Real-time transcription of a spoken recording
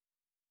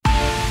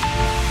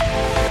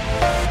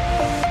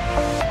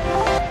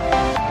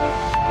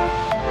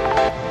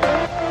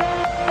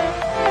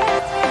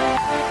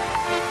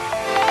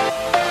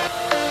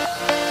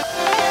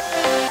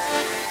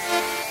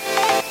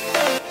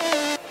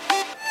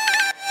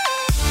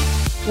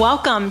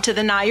Welcome to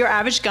the Not Your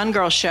Average Gun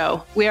Girl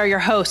Show. We are your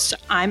hosts.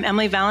 I'm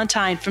Emily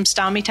Valentine from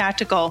Stami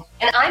Tactical.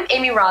 And I'm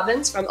Amy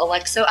Robbins from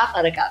Alexo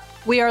Athletica.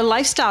 We are a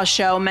lifestyle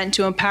show meant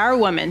to empower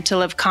women to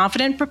live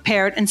confident,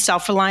 prepared, and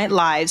self-reliant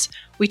lives.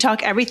 We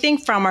talk everything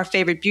from our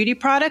favorite beauty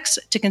products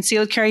to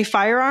concealed carry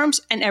firearms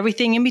and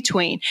everything in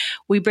between.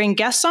 We bring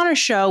guests on our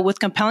show with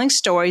compelling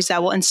stories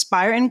that will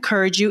inspire and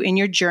encourage you in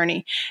your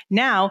journey.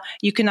 Now,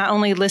 you can not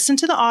only listen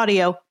to the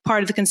audio,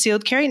 part of the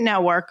Concealed Carry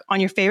Network,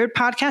 on your favorite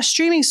podcast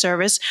streaming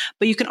service,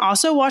 but you can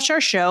also watch our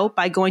show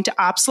by going to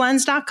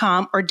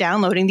opslens.com or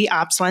downloading the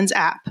OpsLens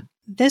app.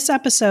 This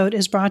episode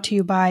is brought to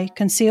you by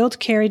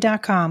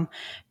ConcealedCarry.com,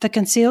 the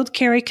concealed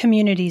carry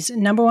community's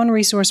 #1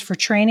 resource for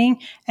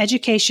training,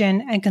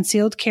 education, and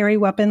concealed carry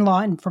weapon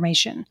law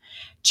information.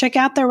 Check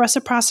out their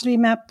Reciprocity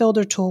Map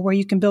Builder tool where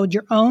you can build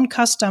your own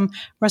custom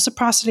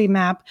reciprocity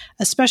map,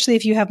 especially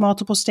if you have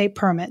multiple state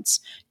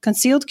permits.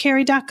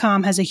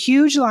 ConcealedCarry.com has a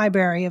huge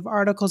library of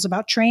articles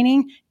about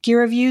training, gear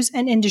reviews,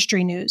 and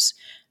industry news.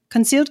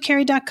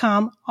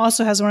 ConcealedCarry.com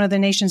also has one of the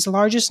nation's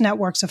largest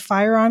networks of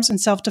firearms and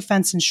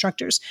self-defense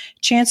instructors.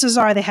 Chances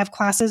are they have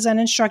classes and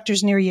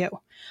instructors near you.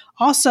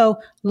 Also,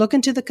 look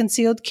into the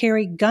Concealed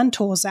Carry Gun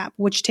Tools app,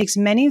 which takes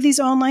many of these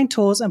online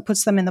tools and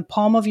puts them in the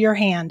palm of your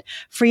hand,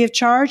 free of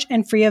charge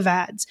and free of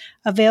ads.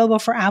 Available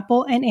for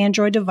Apple and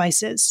Android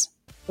devices.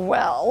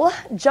 Well,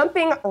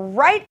 jumping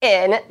right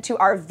in to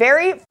our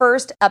very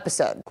first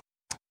episode.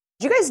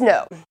 Did you guys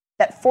know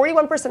that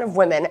 41% of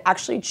women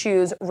actually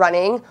choose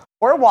running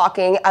or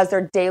walking as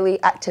their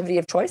daily activity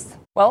of choice?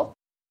 Well,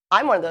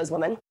 I'm one of those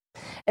women.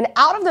 And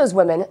out of those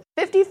women,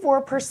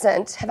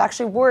 54% have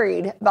actually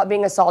worried about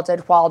being assaulted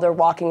while they're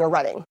walking or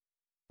running.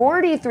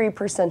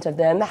 43% of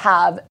them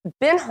have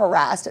been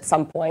harassed at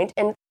some point,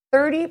 and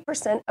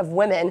 30% of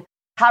women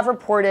have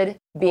reported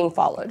being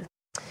followed.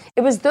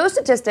 It was those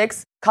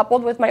statistics,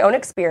 coupled with my own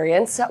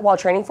experience while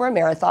training for a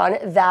marathon,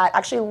 that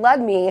actually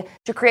led me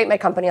to create my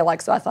company,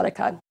 Alexo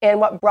Athletica, and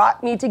what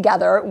brought me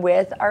together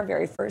with our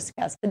very first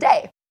guest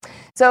today.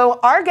 So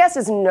our guest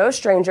is no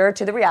stranger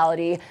to the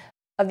reality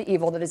of the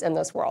evil that is in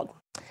this world.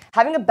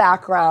 Having a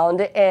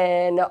background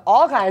in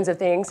all kinds of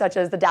things, such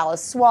as the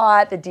Dallas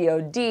SWAT, the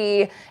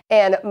DOD,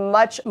 and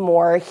much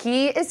more,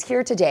 he is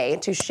here today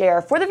to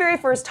share, for the very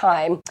first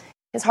time,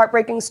 his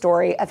heartbreaking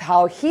story of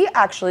how he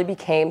actually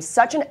became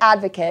such an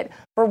advocate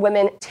for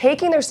women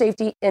taking their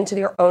safety into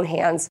their own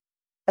hands,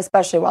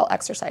 especially while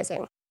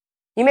exercising.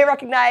 You may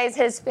recognize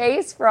his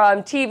face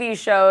from TV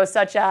shows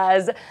such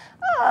as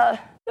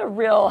The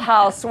Real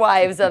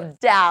Housewives of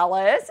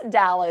Dallas,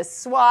 Dallas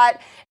SWAT,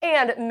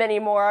 and many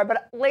more.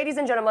 But ladies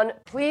and gentlemen,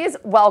 please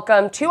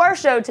welcome to our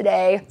show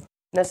today,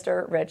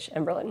 Mr. Rich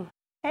Emberlin.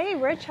 Hey,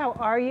 Rich, how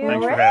are you?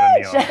 Thanks for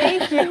having me on.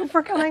 Thank you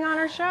for coming on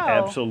our show.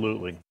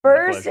 Absolutely.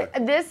 First,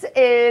 this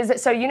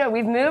is, so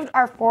we've moved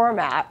our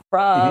format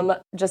from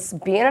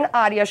just being an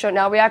audio show.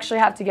 Now we actually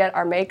have to get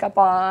our makeup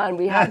on.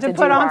 We have to put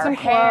do on our some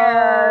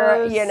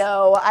hair.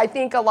 clothes. I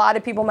think a lot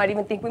of people might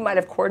even think we might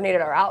have coordinated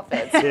our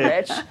outfits,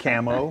 Rich.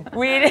 Camo.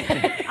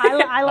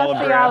 I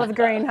left the olive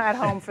green at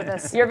home for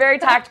this. You're very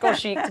tactical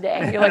chic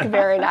today. You look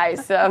very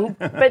nice.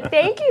 But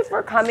thank you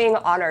for coming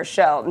on our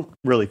show.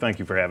 Really, thank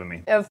you for having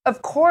me.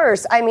 Of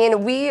course. I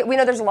mean, we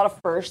know there's a lot of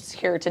firsts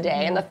here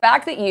today. And the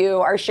fact that you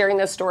are sharing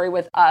this story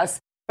with us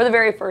for the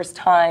very first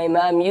time,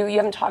 you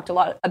haven't talked a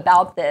lot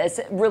about this.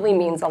 It really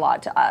means a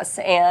lot to us.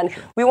 And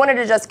we wanted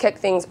to just kick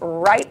things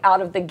right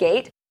out of the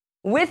gate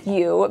with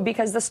you,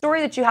 because the story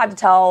that you had to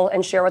tell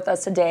and share with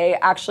us today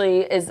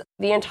actually is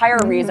the entire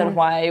reason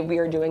why we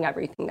are doing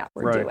everything that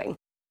we're doing.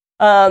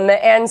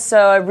 And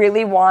so I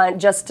really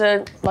want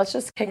let's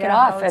just kick it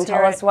off and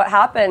tell us what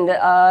happened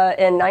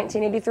in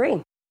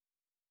 1983.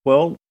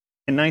 Well,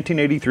 in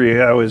 1983,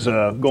 I was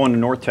going to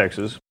North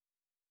Texas,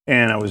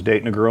 and I was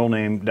dating a girl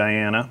named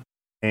Diana,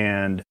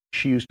 and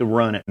she used to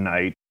run at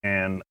night,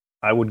 and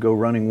I would go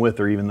running with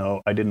her, even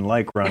though I didn't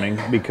like running,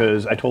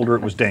 because I told her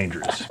it was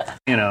dangerous.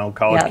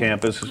 College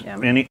campus,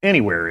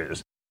 anywhere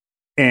is.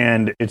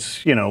 And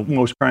it's,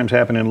 most crimes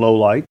happen in low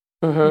light.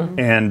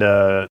 And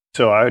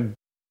so I'd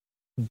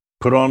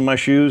put on my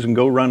shoes and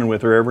go running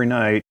with her every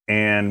night,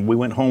 and we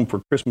went home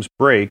for Christmas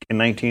break in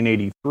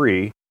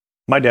 1983.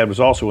 My dad was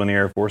also in the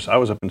Air Force. I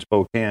was up in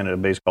Spokane at a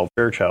base called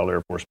Fairchild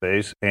Air Force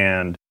Base,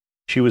 and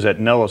she was at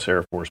Nellis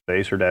Air Force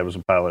Base. Her dad was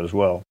a pilot as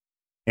well.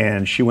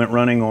 And she went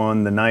running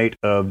on the night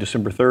of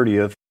December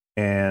 30th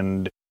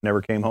and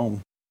never came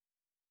home.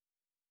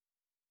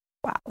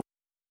 Wow.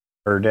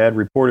 Her dad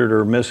reported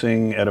her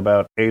missing at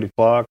about 8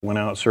 o'clock, went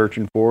out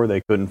searching for her.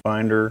 They couldn't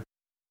find her.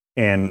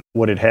 And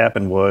what had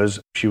happened was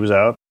she was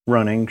out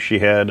running. She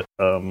had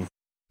a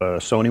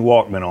Sony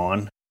Walkman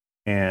on,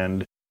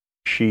 and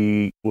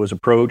she was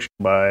approached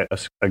by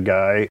a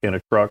guy in a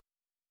truck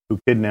who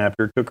kidnapped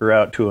her, took her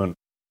out to a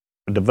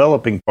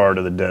developing part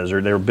of the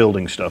desert. They were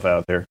building stuff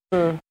out there,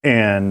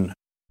 and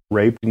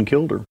raped and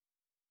killed her.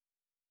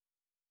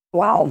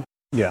 Wow.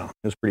 Yeah,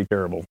 it was pretty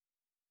terrible.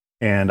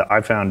 And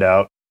I found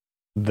out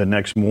the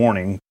next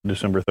morning,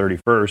 December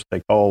 31st,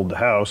 they called the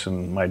house,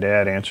 and my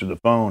dad answered the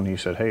phone. He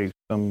said, "Hey,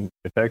 some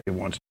detective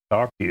wants to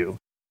talk to you."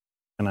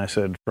 And I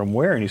said, from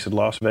where? And he said,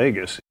 Las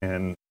Vegas.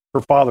 And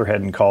her father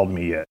hadn't called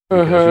me yet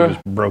because he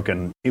was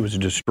broken. He was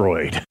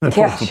destroyed. That's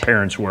what the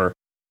parents were.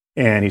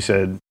 And he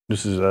said,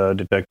 this is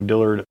Detective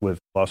Dillard with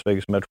Las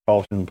Vegas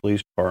Metropolitan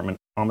Police Department,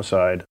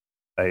 homicide.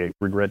 I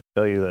regret to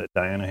tell you that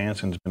Diana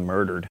Hansen's been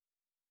murdered.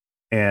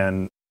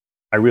 And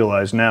I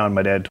realize now, and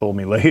my dad told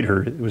me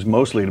later, it was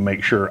mostly to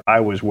make sure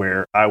I was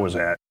where I was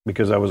at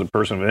because I was a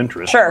person of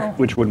interest,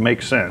 which would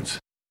make sense,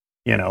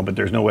 but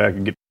there's no way I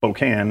could get to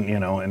Spokane,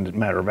 in a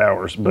matter of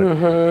hours. But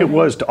it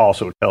was to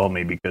also tell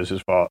me because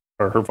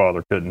her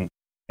father couldn't.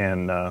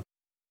 And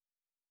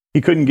he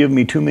couldn't give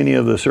me too many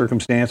of the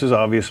circumstances,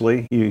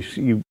 obviously.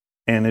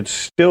 And it's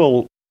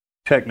still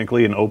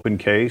technically an open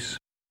case.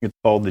 It's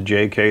called the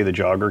JK, the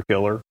Jogger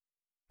Killer.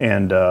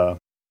 And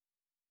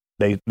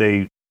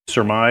they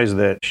surmise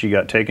that she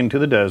got taken to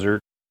the desert,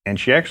 and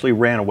she actually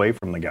ran away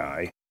from the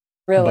guy.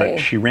 Really? But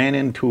she ran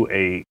into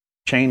a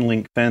chain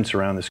link fence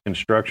around this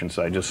construction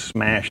site, just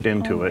smashed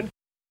into it,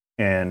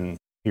 and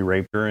he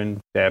raped her and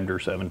stabbed her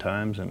 7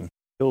 times and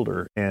killed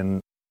her.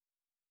 And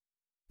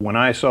when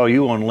I saw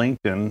you on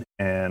LinkedIn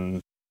and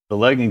the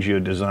leggings you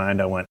had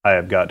designed, I went, I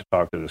have got to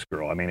talk to this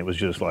girl. I mean, it was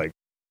just like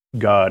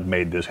God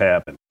made this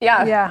happen.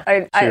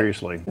 Yeah.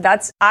 Seriously.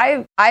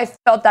 I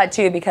felt that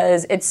too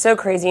because it's so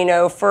crazy,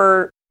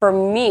 For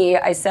me,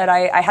 I said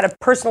I had a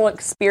personal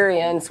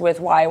experience with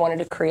why I wanted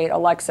to create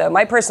Alexo.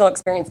 My personal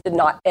experience did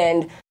not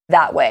end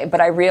that way,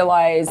 but I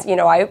realized,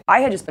 I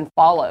had just been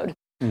followed.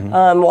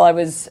 While I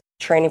was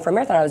training for a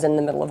marathon. I was in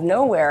the middle of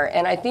nowhere.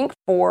 And I think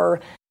for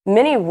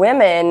many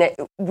women,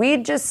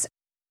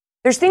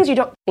 there's things you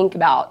don't think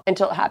about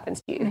until it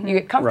happens to you. You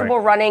get comfortable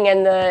running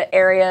in the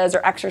areas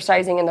or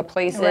exercising in the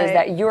places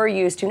that you're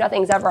used to.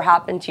 Nothing's ever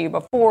happened to you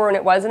before. And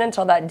it wasn't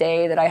until that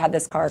day that I had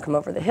this car come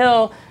over the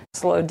hill,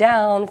 slow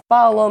down,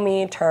 follow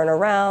me, turn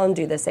around,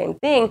 do the same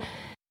thing.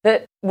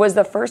 That was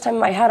the first time in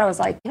my head I was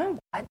like,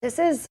 what? This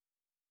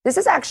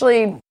is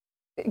actually,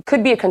 it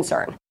could be a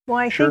concern. Well,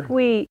 I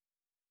think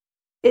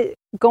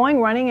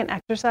going running and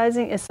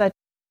exercising is such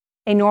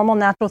a normal,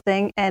 natural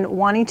thing, and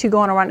wanting to go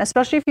on a run,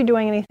 especially if you're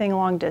doing anything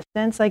long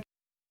distance, like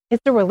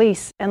it's a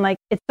release, and like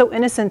it's so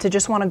innocent to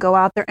just want to go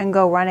out there and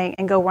go running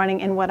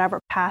in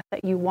whatever path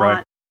that you want.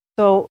 Right.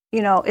 So,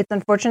 it's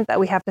unfortunate that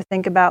we have to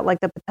think about like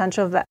the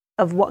potential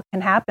of what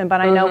can happen.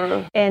 But I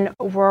know in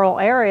rural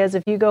areas,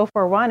 if you go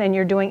for a run and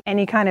you're doing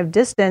any kind of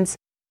distance,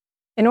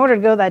 in order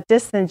to go that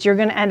distance, you're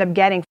going to end up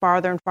getting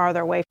farther and farther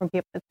away from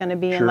people. It's going to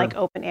be in like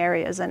open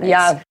areas. And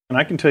and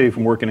I can tell you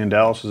from working in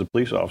Dallas as a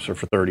police officer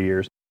for 30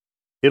 years,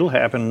 it'll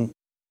happen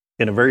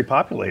in a very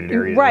populated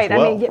area as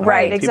well. People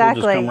exactly. People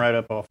just come right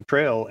up off the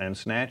trail and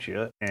snatch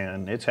you,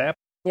 and it's happening.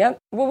 Yep.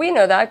 Well, we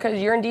know that because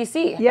you're in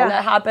D.C. Yeah. And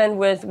that happened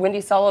with Wendy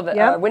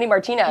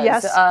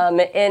Martinez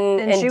in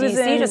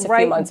D.C. just a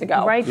few months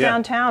ago. Right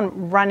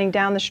downtown, running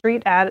down the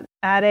street at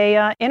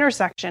a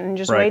intersection and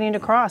just waiting to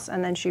cross.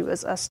 And then she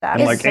was stabbed.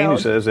 And like Amy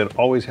says, it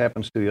always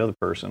happens to the other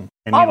person.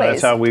 And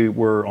that's how we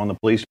were on the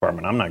police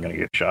department. I'm not going to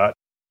get shot.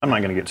 I'm not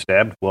going to get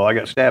stabbed. Well, I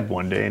got stabbed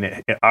one day,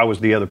 and I was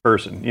the other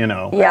person,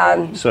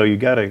 Yeah. So you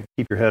got to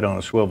keep your head on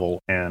a swivel.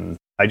 And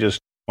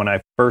when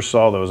I first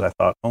saw those, I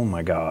thought, oh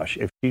my gosh,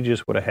 if she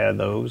just would have had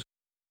those,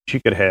 she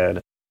could have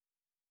had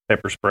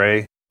pepper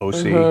spray,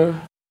 OC,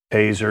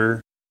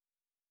 taser,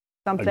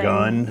 a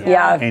gun,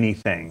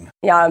 anything.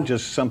 Yeah.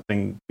 Just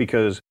something,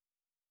 because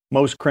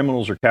most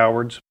criminals are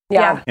cowards.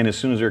 Yeah. And as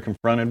soon as they're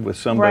confronted with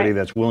somebody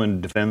that's willing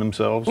to defend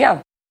themselves,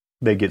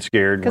 they get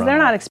scared. Because they're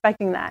not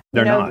expecting that.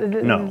 They're not.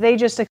 No. They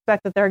just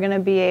expect that they're going to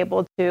be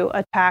able to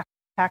attack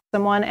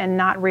someone and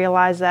not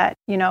realize that,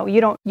 you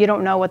don't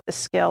know what the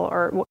skill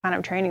or what kind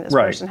of training this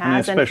person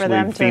has. And especially for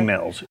them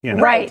females,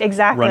 Right,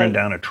 exactly. running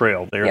down a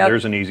trail.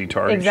 There's an easy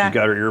target. Exactly. She's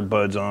got her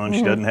earbuds on.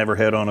 She doesn't have her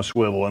head on a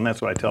swivel. And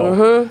that's what I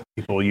tell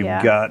people.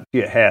 You've got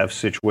to have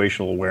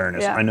situational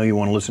awareness. I know you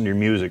want to listen to your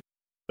music,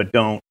 but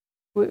don't.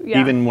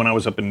 Even when I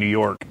was up in New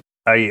York,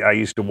 I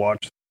used to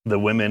watch the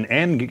women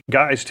and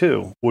guys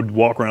too would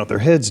walk around with their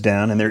heads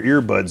down and their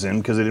earbuds in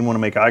because they didn't want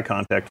to make eye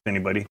contact with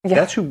anybody. Yeah.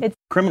 That's who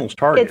criminals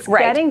target. It's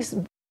getting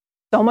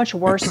so much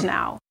worse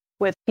now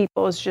with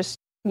people's just,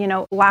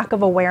 lack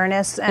of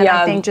awareness. And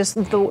I think just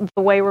the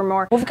way we're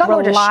more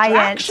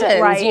reliant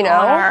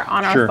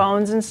on our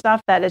phones and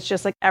stuff, that it's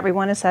just like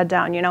everyone is head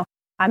down.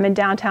 I'm in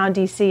downtown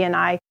DC and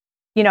I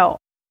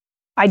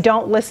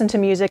don't listen to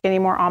music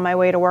anymore on my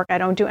way to work. I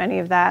don't do any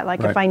of that.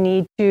 Like if I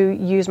need to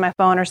use my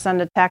phone or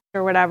send a text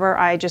or whatever,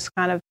 I just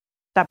kind of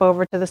step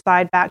over to the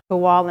side, back to a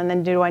wall, and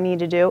then do what I need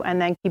to do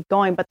and then keep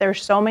going. But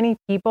there's so many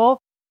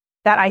people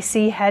that I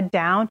see head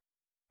down,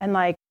 and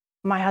like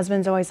my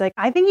husband's always like,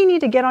 I think you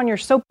need to get on your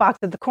soapbox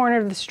at the corner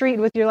of the street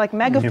with your like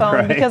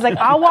megaphone because like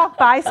I'll walk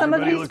by some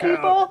of these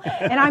people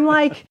and I'm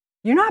like,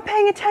 you're not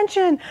paying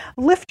attention.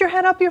 Lift your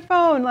head up your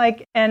phone.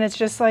 Like, and it's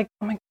just like,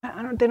 oh my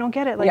God, they don't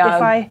get it.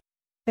 Like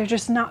They're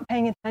just not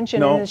paying attention,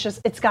 No. and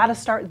it's got to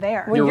start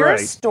there. Well, You're your right.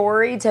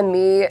 story to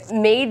me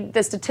made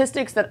the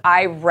statistics that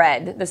I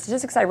read. The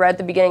statistics I read at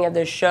the beginning of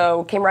this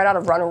show came right out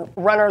of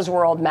Runner's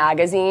World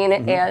magazine,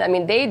 and I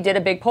mean they did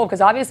a big poll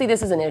because obviously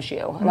this is an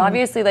issue, and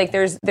obviously like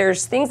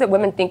there's things that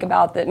women think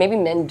about that maybe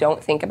men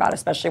don't think about,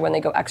 especially when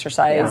they go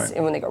exercise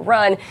and when they go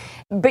run.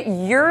 But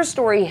your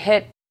story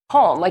hit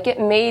home, like it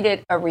made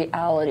it a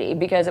reality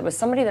because it was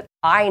somebody that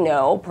I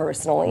know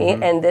personally,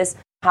 and this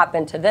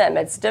happened to them.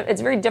 It's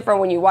very different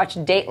when you watch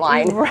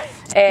Dateline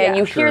and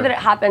you hear that it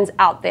happens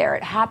out there.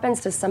 It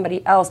happens to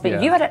somebody else,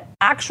 but you had an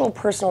actual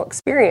personal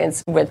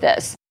experience with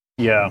this.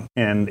 Yeah,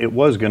 and it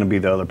was going to be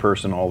the other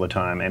person all the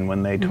time. And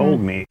when they told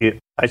me,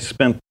 I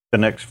spent the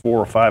next 4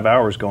 or 5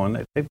 hours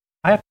going,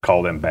 I have to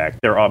call them back.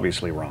 They're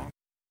obviously wrong.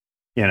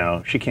 You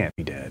know, she can't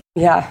be dead.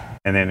 Yeah.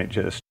 And then it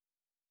just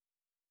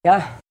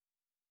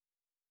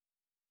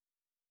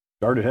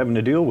started having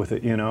to deal with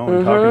it, you know,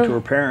 and talking to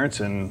her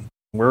parents and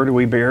where do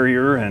we bury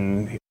her?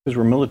 And because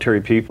we're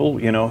military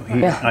people, you know,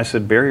 I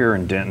said, bury her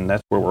in Denton.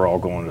 That's where we're all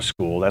going to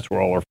school. That's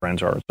where all our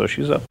friends are. So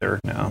she's up there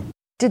now.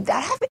 Did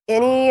that have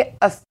any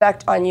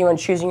effect on you on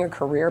choosing your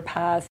career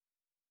path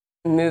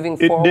moving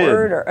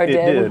forward? It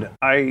did.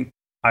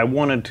 I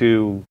wanted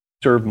to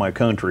serve my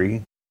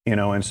country, you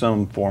know, in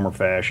some form or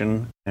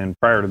fashion. And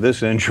prior to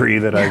this injury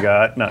that I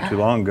got not too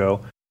long ago,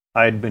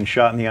 I had been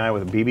shot in the eye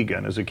with a BB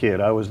gun as a kid.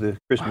 I was the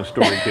Christmas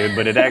Story kid,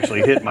 but it actually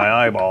hit my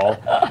eyeball,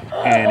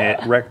 and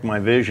it wrecked my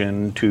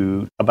vision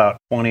to about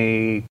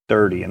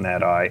 20/30 in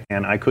that eye,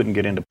 and I couldn't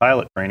get into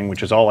pilot training,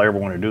 which is all I ever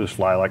wanted to do is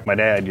fly like my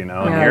dad, you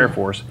know, in the Air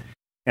Force.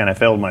 And I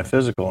failed my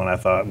physical, and I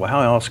thought, well,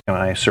 how else can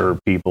I serve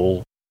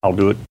people? I'll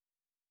do it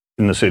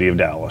in the city of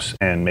Dallas,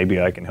 and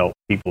maybe I can help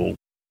people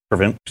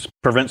prevent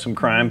some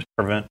crimes,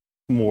 prevent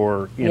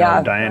more, you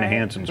know, Diana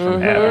Hansons from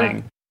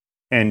happening,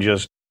 and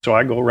just so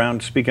I go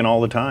around speaking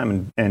all the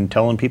time and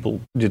telling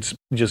people it's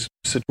just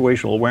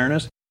situational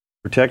awareness,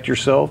 protect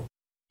yourself,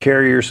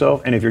 carry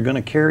yourself, and if you're going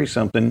to carry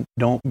something,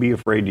 don't be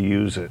afraid to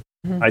use it.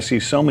 I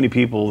see so many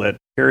people that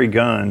carry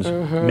guns,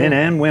 men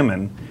and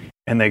women,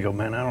 and they go,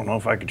 man, I don't know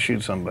if I could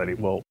shoot somebody.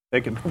 Well,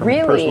 they can, from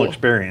personal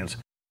experience,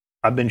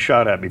 I've been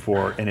shot at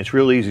before, and it's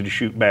real easy to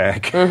shoot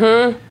back.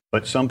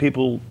 But some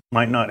people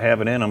might not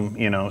have it in them,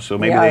 you know, so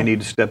maybe they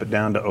need to step it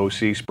down to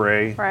OC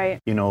spray. Right.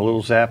 You know, a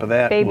little zap of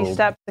that. Baby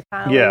steps to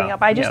kind of leading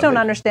up. I just don't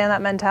understand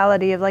that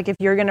mentality of like if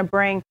you're going to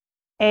bring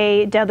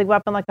a deadly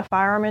weapon like a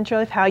firearm into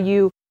your life, how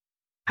you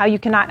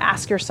cannot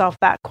ask yourself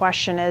that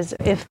question is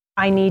if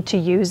I need to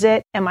use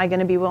it, am I going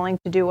to be willing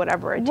to do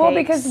whatever it takes? Well,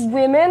 because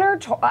women are,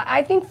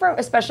 I think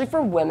especially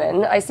for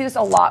women, I see this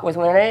a lot with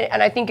women,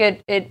 and I think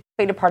it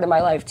played a part of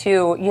my life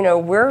too. You know,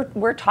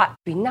 we're taught to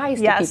be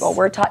nice to people.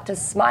 We're taught to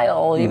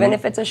smile, even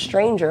if it's a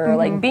stranger.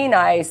 Like, be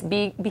nice,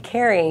 be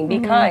caring, be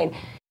kind.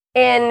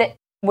 And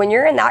when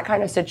you're in that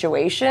kind of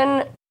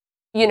situation,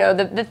 you know,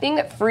 the thing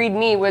that freed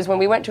me was when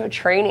we went to a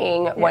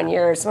training one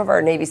year, some of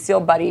our Navy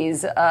SEAL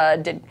buddies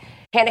did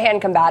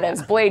hand-to-hand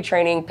combatives, blade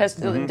training,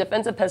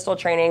 defensive pistol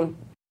training.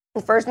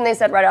 The first thing they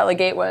said right out of the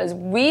gate was,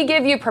 we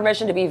give you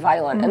permission to be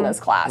violent in this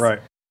class. Right.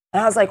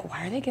 And I was like,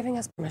 why are they giving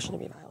us permission to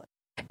be violent?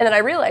 And then I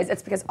realized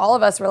it's because all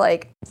of us were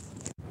like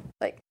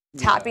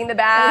tapping the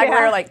bag, we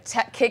were like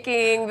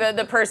kicking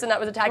the person that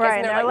was attacking us,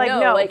 and they're like,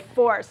 no, like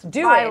force,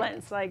 do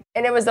violence. Like,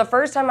 and it was the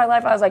first time in my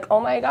life I was like, oh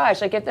my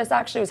gosh, like if this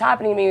actually was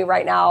happening to me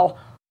right now,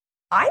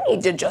 I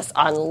need to just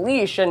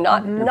unleash and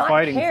not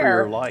fighting care. for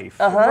your life.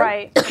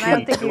 Right. And I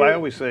don't think I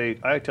always say,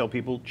 I tell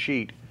people,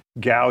 cheat,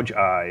 gouge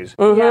eyes,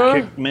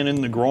 kick men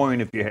in the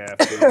groin if you have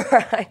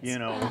to, you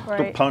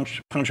know,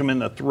 punch them in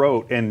the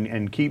throat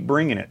and keep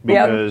bringing it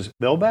because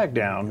they'll back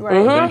down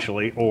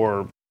eventually,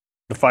 or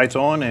the fight's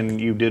on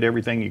and you did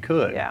everything you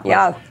could.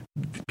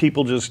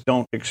 People just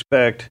don't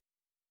expect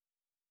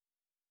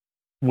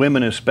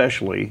women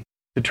especially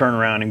to turn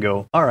around and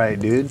go, all right,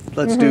 dude,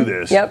 let's do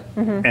this.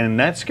 And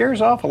that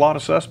scares off a lot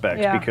of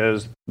suspects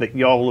because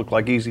y'all look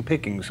like easy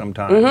pickings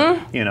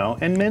sometimes, you know,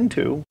 and men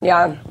too.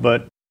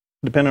 But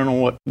depending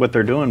on what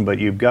they're doing, but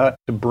you've got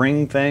to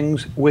bring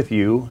things with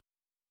you,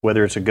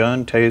 whether it's a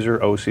gun,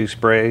 taser, OC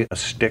spray, a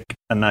stick,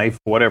 a knife,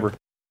 whatever,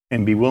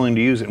 and be willing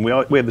to use it. And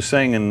we have the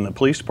saying in the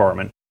police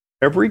department,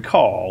 every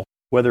call,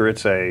 whether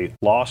it's a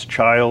lost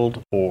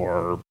child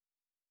or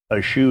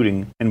a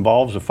shooting,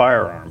 involves a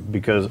firearm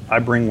because I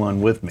bring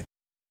one with me.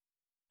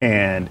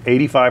 And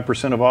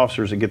 85% of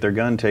officers that get their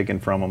gun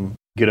taken from them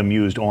get them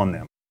used on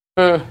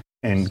them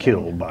and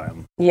killed by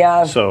them.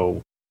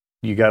 So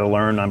you got to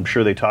learn. I'm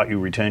sure they taught you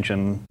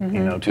retention,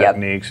 you know,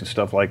 techniques and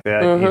stuff like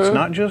that. It's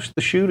not just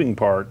the shooting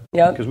part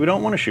because we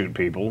don't want to shoot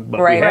people,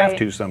 but we have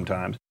to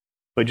sometimes.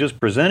 But just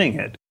presenting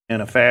it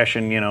in a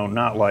fashion, you know,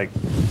 not like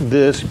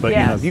this, but you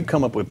know, if you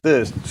come up with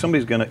this,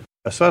 somebody's going to,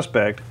 a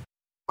suspect,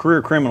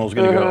 career criminal is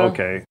going to go,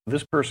 okay,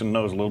 this person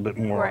knows a little bit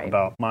more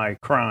about my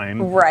crime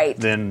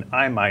than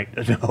I might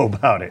know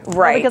about it.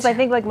 Because I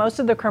think like most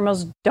of the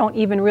criminals don't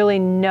even really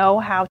know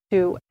how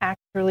to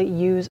actually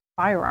use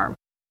a firearm.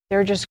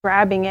 They're just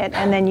grabbing it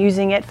and then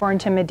using it for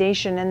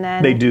intimidation, and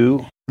then they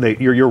do.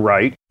 You're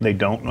right. They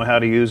don't know how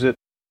to use it.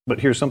 But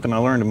here's something I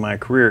learned in my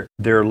career: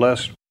 they're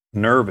less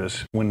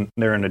nervous when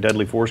they're in a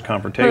deadly force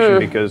confrontation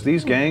because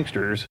these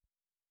gangsters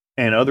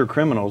and other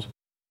criminals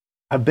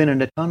have been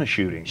in a ton of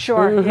shootings.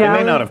 Sure. They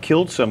may not have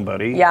killed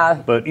somebody,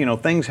 but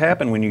things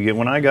happen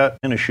when I got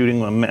in a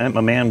shooting.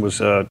 A man was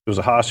it was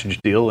a hostage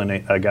deal, and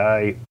a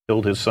guy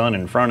killed his son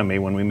in front of me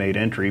when we made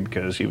entry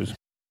because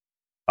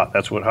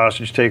that's what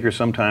hostage takers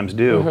sometimes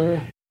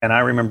do. And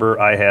I remember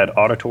I had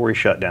auditory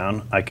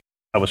shutdown.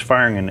 I was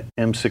firing an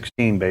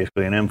M16,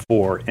 basically an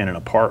M4 in an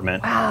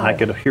apartment. And I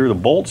could hear the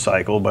bolt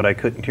cycle, but I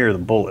couldn't hear the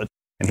bullet.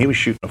 And he was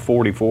shooting a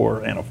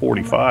 44 and a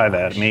 45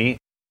 at me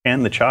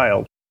and the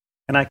child.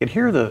 And I could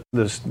hear the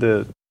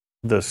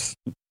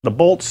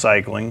bolt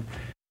cycling,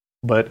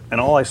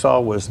 and all I saw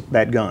was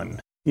that gun.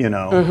 You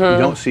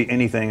don't see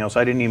anything else.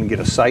 I didn't even get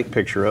a sight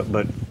picture up,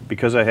 but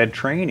because I had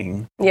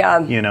training,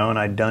 and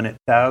I'd done it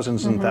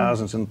thousands and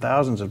thousands and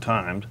thousands of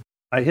times,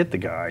 I hit the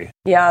guy.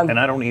 And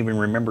I don't even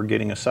remember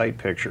getting a sight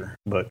picture,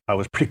 but I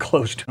was pretty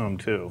close to him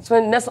too. So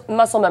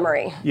muscle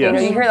memory.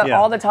 Yes. You hear that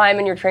all the time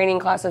in your training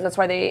classes. That's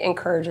why they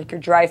encourage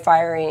your dry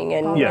firing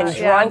and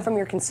drawing from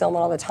your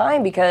concealment all the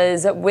time,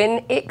 because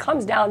when it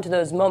comes down to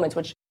those moments,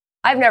 which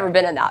I've never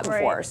been in that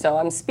before, so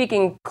I'm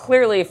speaking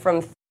clearly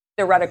from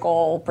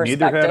theoretical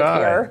perspective. Neither had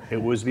here.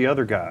 It was the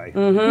other guy.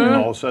 And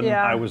all of a sudden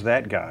I was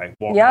that guy.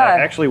 Well,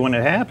 actually when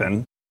it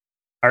happened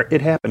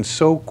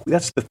so,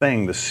 that's the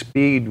thing, the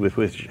speed with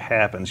which it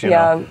happens.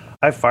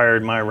 I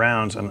fired my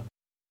rounds, and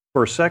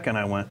for a second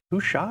I went, who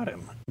shot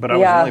him? But I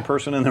was the only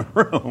person in the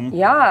room.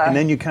 And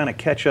then you kind of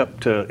catch up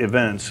to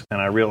events,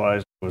 and I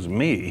realized it was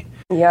me.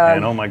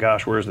 And oh my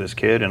gosh, where's this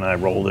kid? And I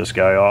rolled this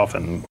guy off,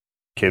 and the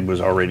kid was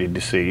already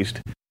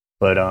deceased.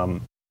 But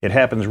it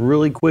happens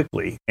really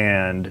quickly,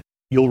 and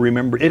you'll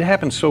remember, it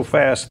happens so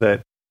fast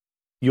that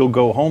you'll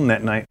go home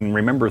that night and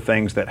remember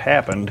things that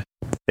happened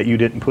that you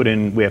didn't put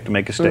in. We have to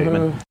make a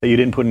statement that you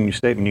didn't put in your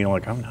statement. You're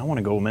like, I want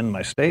to go amend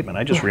my statement.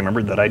 I just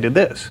remembered that I did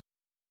this,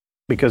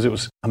 because it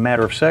was a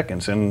matter of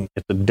seconds, and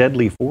it's a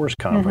deadly force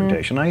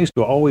confrontation. I used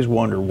to always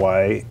wonder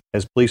why,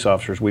 as police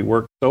officers, we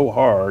work so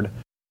hard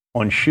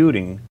on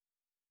shooting,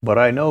 but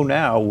I know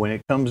now when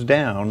it comes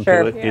down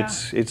to it,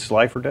 it's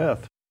life or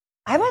death.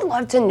 I would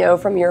love to know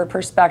from your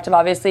perspective.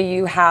 Obviously,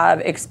 you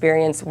have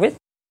experience with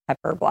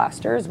pepper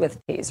blasters, with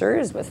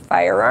tasers, with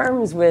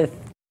firearms, with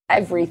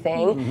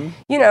everything.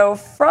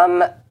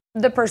 From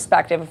the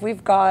perspective, if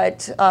we've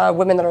got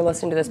women that are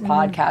listening to this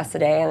podcast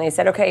today and they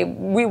said, okay,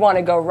 we want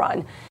to go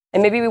run,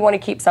 and maybe we want to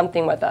keep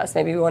something with us,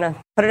 maybe we want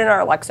to put it in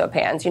our Alexo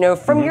pants,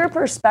 from your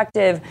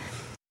perspective,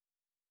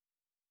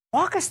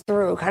 walk us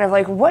through kind of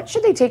like what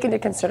should they take into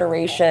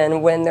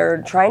consideration when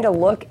they're trying to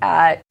look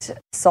at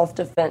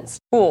self-defense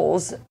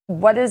tools?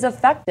 What is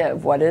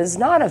effective? What is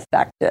not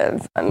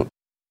effective?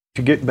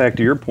 To get back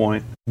to your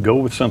point, go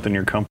with something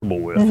you're comfortable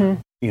with.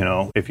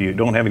 If you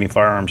don't have any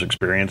firearms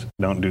experience,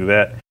 don't do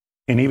that.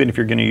 And even if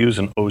you're going to use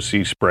an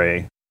OC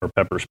spray or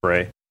pepper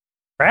spray,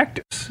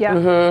 practice.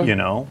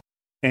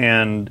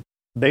 And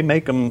they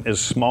make them as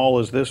small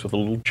as this with a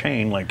little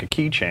chain, like a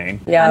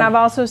keychain. And I've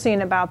also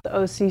seen about the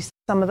OC,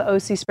 some of the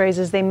OC sprays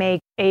is they make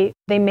a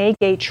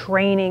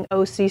training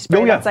OC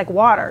spray that's like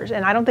waters.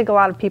 And I don't think a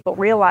lot of people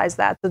realize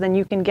that. So then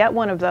you can get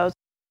one of those,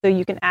 so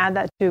you can add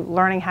that to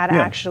learning how to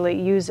actually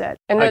use it.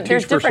 And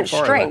there's different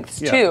strengths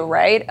too,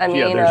 right? I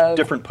mean, there's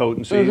different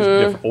potencies,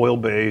 different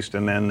oil-based,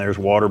 and then there's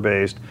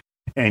water-based.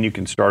 And you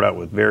can start out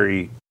with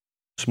very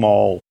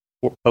small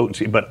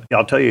potency. But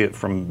I'll tell you,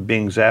 from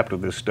being zapped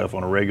with this stuff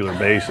on a regular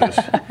basis,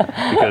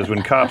 because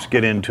when cops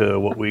get into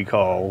what we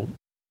call,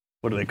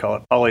 what do they call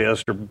it,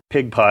 polyester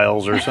pig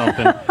piles or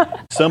something,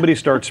 somebody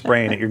starts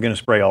spraying it, you're going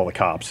to spray all the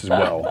cops as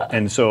well.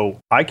 And so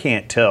I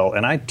can't tell,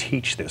 and I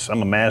teach this,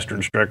 I'm a master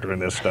instructor in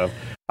this stuff,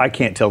 I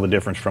can't tell the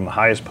difference from the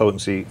highest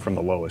potency from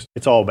the lowest.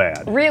 It's all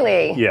bad.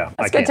 Really? Yeah.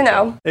 That's good to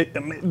know.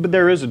 But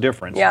there is a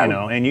difference,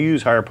 and you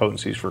use higher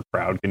potencies for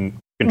crowd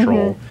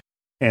control.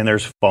 And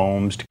there's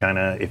foams to kind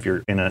of, if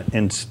you're in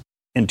an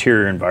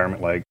interior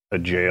environment like a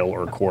jail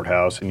or a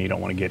courthouse and you don't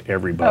want to get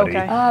everybody.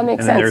 Makes and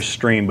sense. Then there's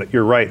stream, but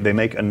you're right, they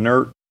make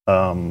inert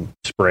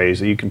sprays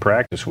that you can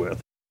practice with.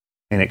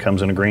 And it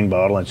comes in a green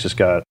bottle, and it's just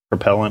got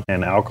propellant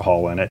and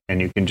alcohol in it, and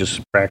you can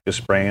just practice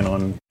spraying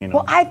on,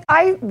 Well,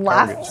 I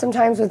laugh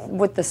sometimes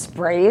with the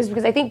sprays,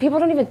 because I think people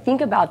don't even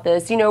think about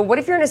this. What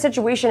if you're in a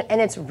situation and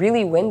it's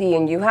really windy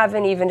and you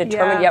haven't even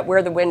determined yet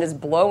where the wind is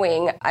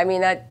blowing? I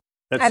mean, that's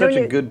such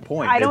a good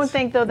point. I don't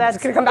think, though, that's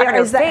going to come back in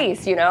your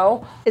face,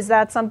 Is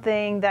that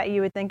something that you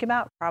would think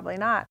about? Probably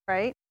not,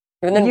 right?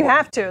 And then you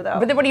have to, though.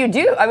 But then what do you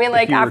do? I mean,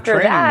 like, if you after were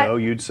training, that, though,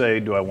 you'd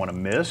say, do I want a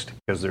mist?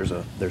 Because there's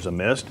a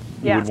mist.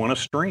 You would want a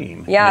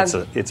stream. Yeah.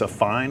 And it's a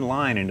fine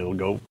line, and it'll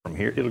go from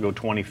here, it'll go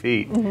 20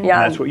 feet. And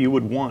Yeah. that's what you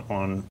would want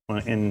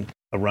in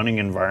a running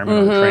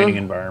environment or a training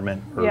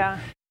environment. Or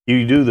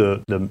you do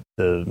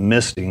the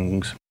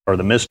mistings or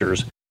the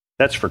misters,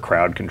 that's for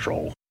crowd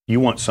control. You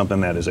want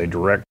something that is a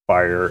direct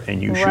fire,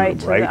 and you shoot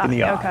them right in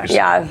the eyes.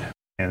 Yeah.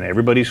 And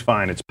everybody's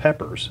fine. It's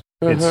peppers.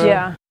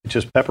 It's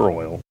just pepper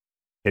oil.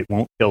 It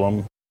won't kill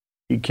them.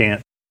 You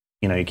can't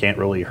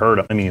really hurt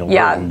them. I mean, you'll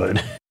hurt them,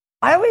 but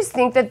I always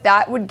think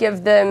that would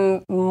give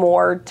them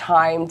more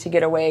time to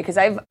get away, because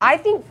I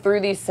think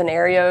through these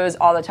scenarios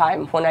all the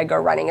time when I go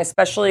running,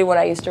 especially when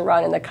I used to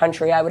run in the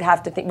country. I would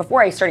have to think,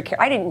 before I started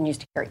I didn't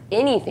used to carry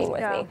anything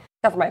with me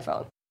except for my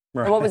phone.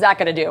 Right. And what was that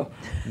going to do?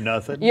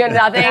 Nothing.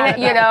 Nothing.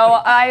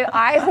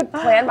 I would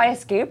plan my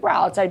escape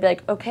routes. I'd be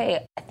like,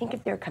 okay, I think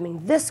if they're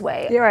coming this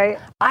way, you're right.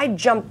 I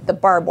jumped the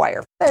barbed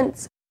wire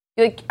fence.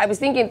 Like, I was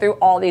thinking through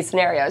all these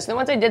scenarios. And then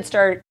once I did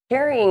start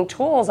carrying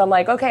tools, I'm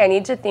like, okay, I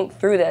need to think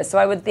through this. So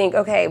I would think,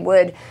 okay,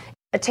 would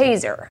a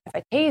taser, if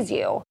I tase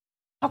you,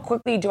 how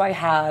quickly do I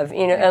have,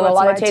 and a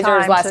lot of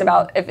tasers last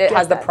about, if it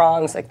has the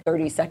prongs, like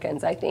 30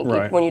 seconds, I think,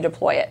 when you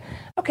deploy it.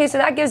 Okay, so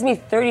that gives me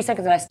 30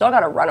 seconds, and I still got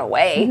to run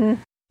away.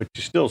 Mm-hmm.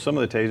 But some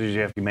of the tasers, you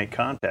have to make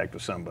contact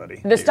with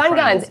somebody. The stun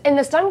guns. And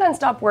the stun guns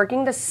stop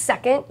working the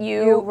second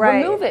you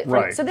remove it.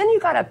 Right. So then you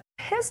got a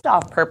pissed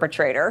off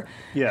perpetrator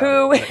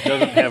who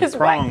doesn't have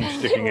prongs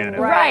sticking in it.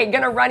 Right,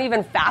 going to run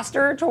even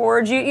faster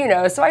towards you,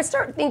 So I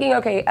start thinking,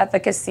 okay,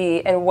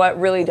 efficacy and what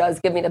really does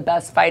give me the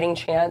best fighting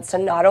chance to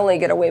not only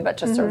get away, but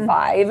to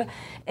survive.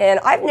 And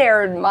I've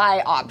narrowed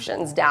my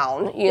options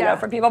down,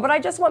 for people. But I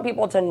just want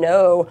people to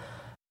know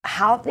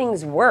how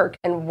things work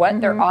and what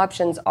their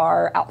options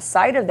are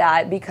outside of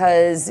that,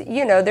 because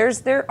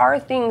there are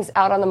things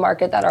out on the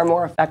market that are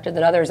more effective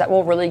than others that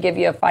will really give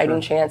you a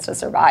fighting chance to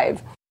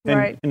survive.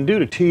 And due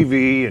to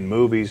TV and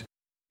movies,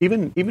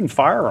 even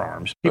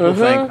firearms, people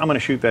think I'm going to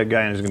shoot that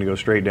guy and he's going to go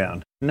straight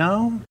down.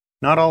 No,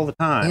 not all the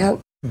time. Yep.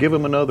 Give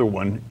him another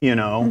one,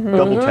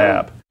 double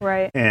tap,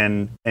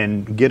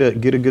 and get a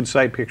good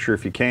sight picture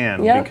if you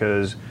can,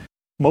 because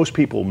most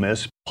people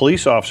miss.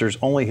 Police officers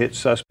only hit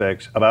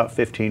suspects about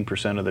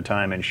 15% of the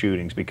time in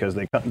shootings, because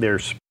they're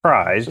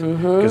surprised,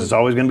 because it's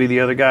always going to be the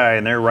other guy,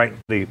 and they're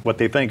what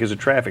they think is a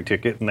traffic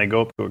ticket, and they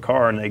go up to a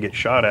car and they get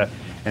shot at,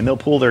 and they'll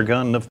pull their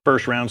gun. The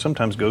first round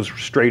sometimes goes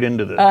straight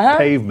into the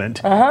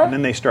pavement, and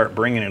then they start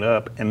bringing it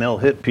up, and they'll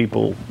hit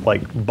people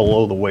like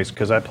below the waist,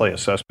 because I play a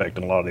suspect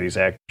in a lot of these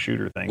active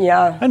shooter things.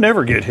 Yeah. I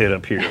never get hit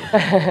up here,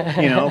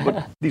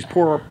 but these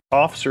poor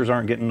officers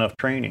aren't getting enough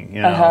training.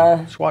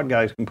 SWAT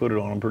guys can put it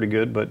on them pretty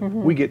good, but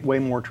we get way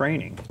more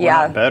training. We're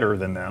not better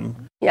than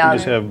them. We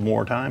just have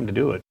more time to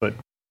do it. But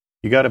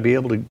you got to be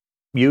able to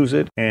use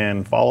it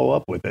and follow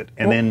up with it,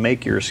 and then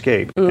make your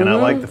escape. And I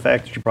like the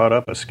fact that you brought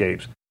up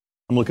escapes.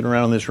 I'm looking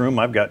around this room.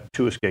 I've got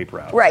 2 escape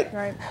routes. Right.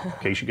 In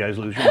case you guys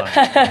lose your mind.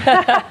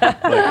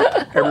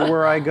 But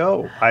everywhere I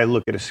go, I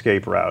look at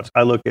escape routes.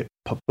 I look at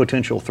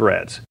potential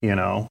threats.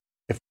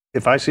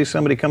 If I see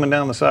somebody coming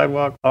down the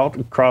sidewalk, I'll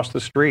cross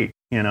the street.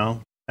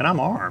 And I'm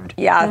armed.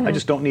 Yeah. I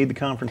just don't need the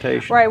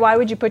confrontation. Right. Why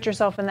would you put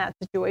yourself in that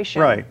situation?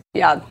 Right.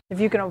 Yeah. If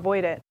you can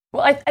avoid it.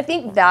 Well, I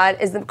think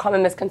that is the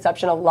common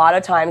misconception a lot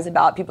of times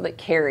about people that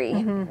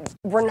carry.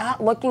 We're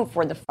not looking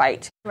for the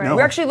fight. Right. No.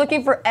 We're actually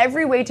looking for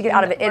every way to get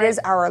out of it. It is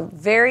our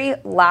very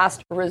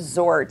last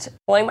resort.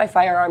 Pulling my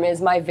firearm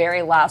is my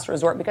very last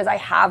resort, because I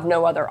have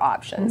no other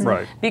options.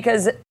 Right.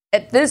 Because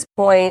at this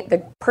point,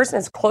 the person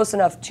is close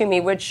enough to me,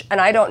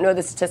 and I don't know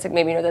the statistic,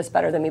 maybe you know this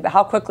better than me, but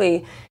how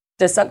quickly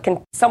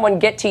can someone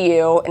get to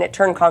you and it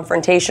turn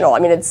confrontational? I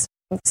mean, it's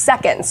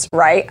seconds,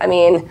 right? I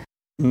mean,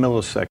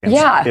 milliseconds.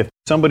 Yeah. If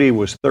somebody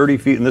was 30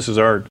 feet, and this is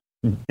our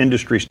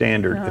industry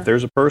standard, if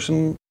there's a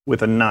person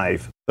with a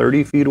knife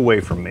 30 feet away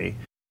from me,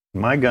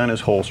 my gun is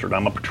holstered,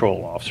 I'm a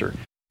patrol officer,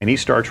 and he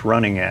starts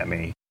running at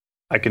me,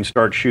 I can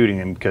start shooting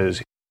him,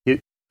 because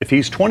if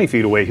he's 20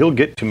 feet away, he'll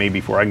get to me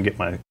before I can get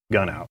my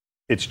gun out.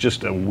 It's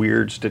just a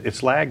weird,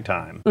 it's lag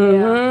time.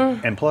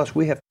 And plus,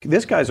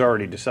 this guy's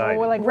already decided.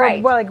 Well,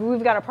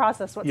 we've got to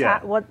process what is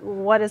happening.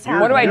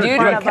 What do I do?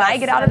 Can I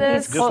get out of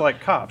this? Just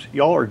like cops.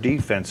 Y'all are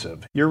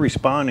defensive. You're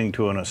responding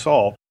to an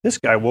assault. This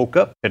guy woke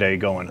up today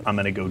going, I'm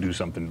going to go do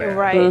something bad.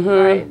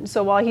 Right.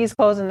 So while he's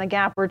closing the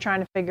gap, we're trying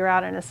to figure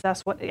out and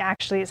assess what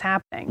actually is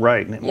happening.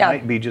 Right. And it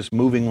might be just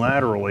moving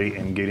laterally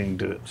and getting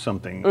to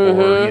something,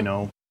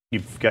 or,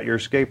 you've got your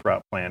escape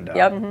route planned out.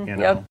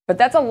 Yep. But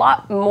that's a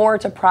lot more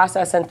to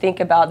process and think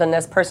about than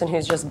this person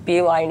who's just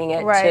beelining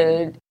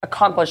it to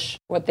accomplish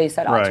what they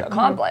set out to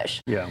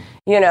accomplish. Yeah.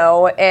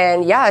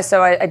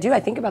 So I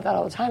think about that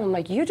all the time. I'm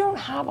like, you don't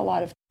have a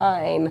lot of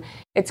time.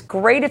 It's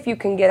great if you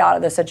can get out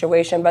of the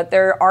situation, but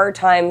there are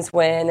times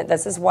when,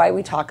 this is why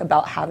we talk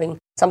about having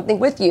something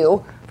with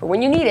you for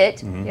when you need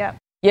it. Yeah.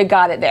 You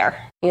got it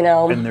there,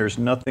 And there's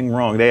nothing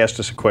wrong. They asked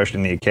us a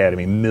question in the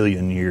academy a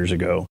million years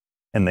ago,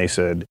 and they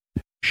said,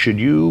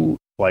 should you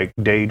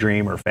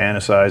daydream or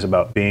fantasize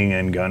about being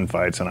in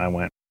gunfights? And I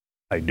went,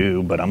 I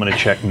do, but I'm going to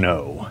check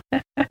no.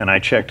 And I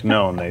checked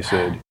no, and they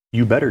said,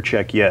 you better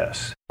check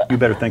yes. You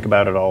better think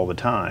about it all the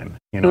time.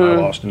 I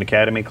lost an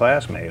academy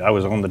classmate. I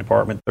was on the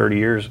department 30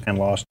 years and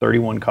lost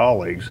 31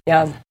 colleagues.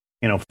 Yeah.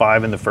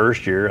 5 in the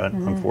first year,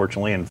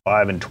 unfortunately, and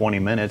 5 in 20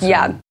 minutes in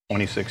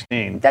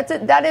 2016.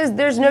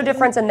 There's no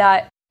difference in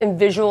that in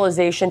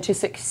visualization to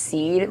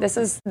succeed. This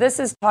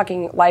is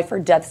talking life or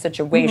death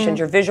situations.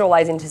 You're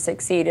visualizing to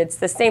succeed. It's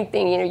the same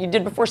thing, you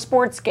did before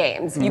sports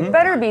games. You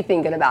better be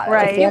thinking about it.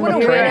 Right. If you want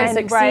to win and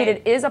succeed, Right.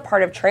 it is a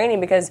part of training,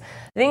 because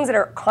things that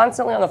are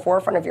constantly on the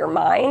forefront of your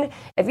mind,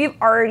 if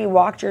you've already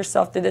walked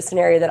yourself through this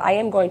scenario that I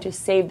am going to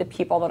save the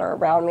people that are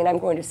around me and I'm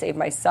going to save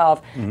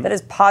myself, that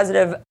is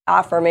positive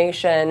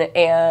affirmation,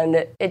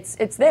 and it's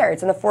there.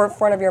 It's in the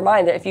forefront of your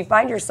mind that if you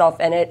find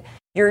yourself in it,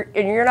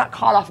 you're not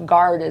caught off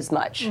guard as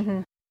much.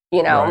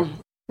 Right.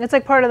 It's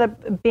like part of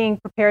the being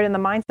prepared in the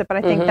mindset, but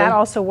I think that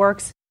also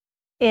works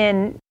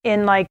in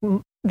like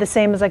the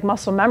same as like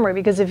muscle memory,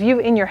 because if you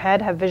in your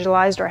head have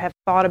visualized or have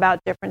thought about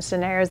different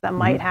scenarios that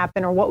might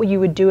happen, or what you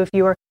would do if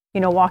you were,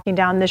 walking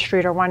down this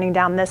street or running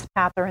down this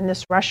path or in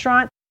this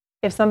restaurant,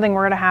 if something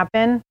were to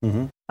happen,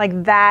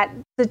 like that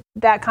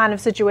kind of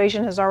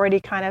situation has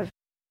already kind of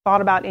thought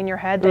about in your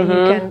head, that you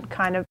can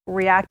kind of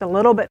react a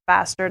little bit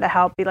faster to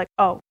help be like,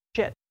 oh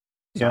shit.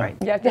 Sorry.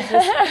 Yeah.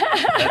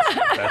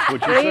 That's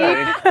what you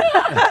say.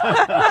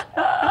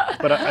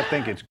 But I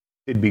think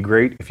it'd be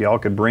great if y'all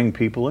could bring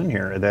people in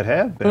here that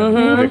have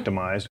been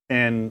victimized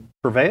and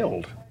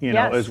prevailed,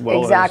 as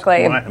well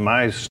as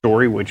my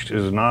story, which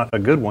is not a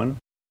good one,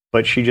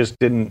 but she just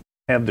didn't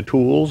have the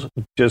tools,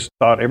 just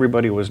thought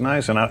everybody was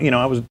nice. And I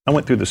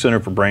went through the Center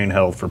for Brain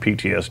Health for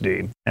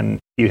PTSD, and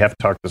you have to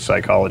talk to the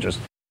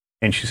psychologist.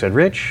 And she said,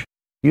 Rich,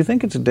 you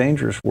think it's a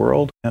dangerous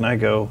world? And I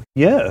go,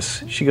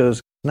 yes. She goes,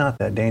 not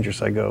that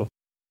dangerous. I go,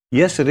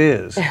 yes, it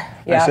is.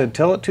 I said,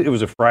 it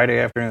was a Friday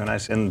afternoon.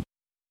 And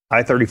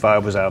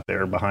I-35 was out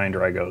there behind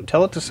her. I go,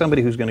 tell it to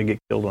somebody who's going to get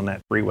killed on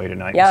that freeway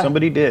tonight. And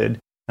somebody did.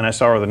 And I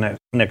saw her the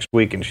next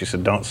week, and she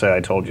said, don't say I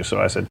told you. So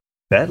I said,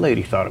 that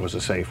lady thought it was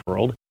a safe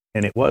world,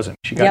 and it wasn't.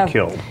 She got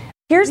killed.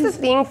 Here's the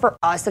thing for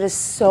us that is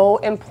so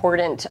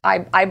important,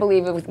 I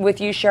believe, with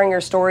you sharing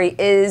your story,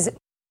 is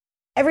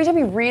every time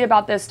you read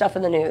about this stuff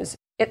in the news,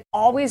 it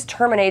always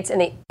terminates in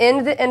the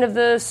end of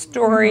the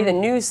story, the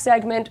news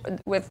segment,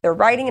 with they're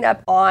writing it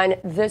up on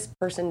this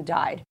person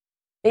died.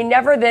 They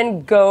never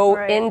then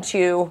go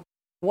into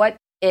what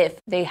if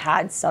they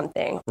had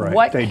something. Right.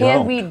 What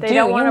can we do? They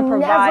don't want to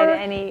provide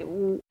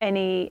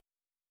any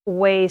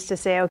ways to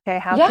say, okay,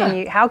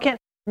 how can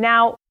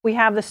now we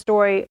have the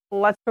story,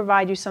 let's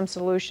provide you some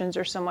solutions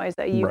or some ways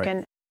that you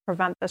can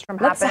prevent this from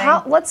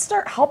happening. Let's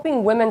start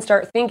helping women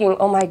start thinking,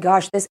 oh my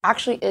gosh, this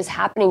actually is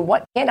happening.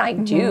 What can I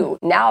do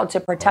now to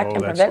protect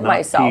and prevent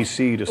myself? That's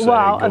not PC to say,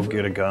 go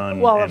get a gun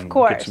and of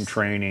course. get some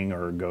training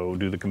or go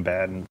do the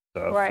combatant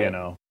stuff, I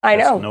know.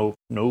 That's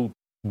no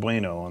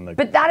bueno on the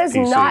But that is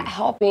PC. not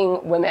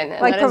helping women.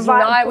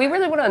 And we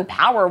really want to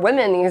empower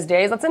women these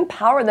days. Let's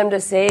empower them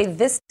to say,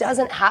 this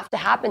doesn't have to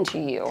happen to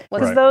you.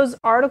 Because those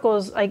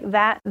articles like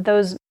that,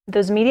 those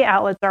media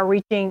outlets are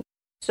reaching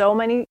so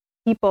many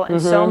people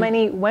and so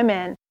many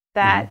women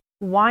that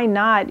why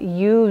not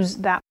use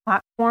that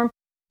platform to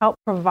help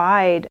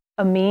provide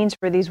a means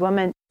for these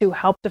women to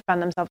help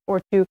defend themselves, or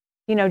to,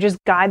 just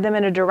guide them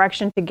in a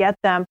direction to get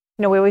them.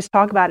 We always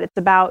talk about it's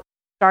about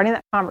starting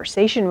that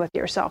conversation with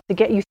yourself to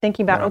get you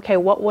thinking about, okay,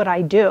 what would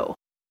I do?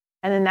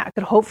 And then that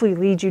could hopefully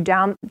lead you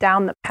down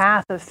the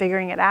path of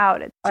figuring it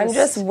out. I'm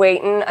just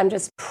waiting. I'm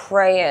just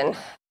praying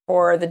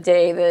for the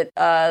day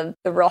that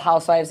the Real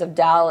Housewives of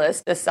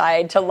Dallas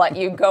decide to let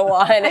you go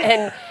on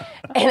and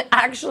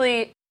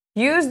actually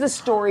use the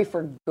story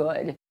for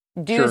good.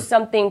 Do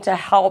something to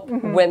help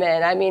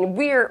women. I mean,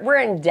 we're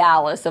in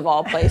Dallas of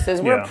all places.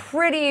 We're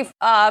pretty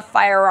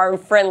firearm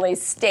friendly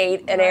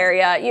state and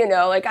area.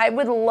 I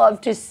would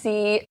love to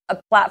see a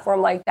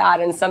platform like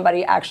that and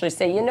somebody actually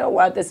say, you know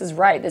what, this is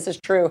right, this is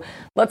true.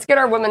 Let's get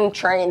our women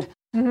trained.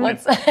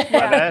 I've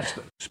asked,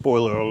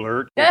 spoiler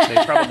alert,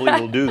 they probably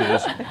will do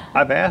this.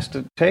 I've asked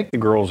to take the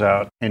girls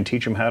out and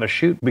teach them how to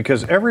shoot,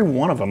 because every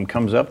one of them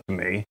comes up to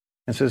me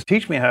and says,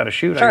 teach me how to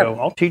shoot. I go,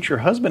 I'll teach your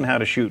husband how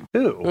to shoot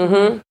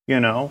too.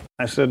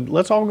 I said,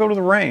 let's all go to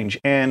the range.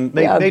 And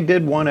they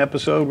did one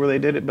episode where they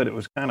did it, but it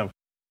was kind of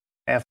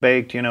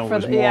half-baked, it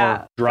was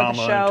more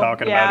drama and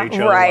talking about each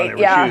other while they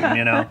were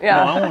shooting, No,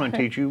 I want to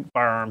teach you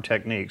firearm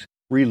techniques,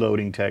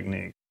 reloading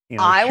techniques.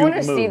 I want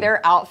to see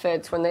their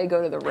outfits when they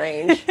go to the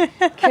range.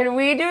 Can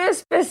we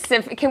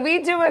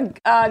do a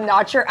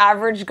Not Your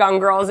Average Gun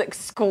Girls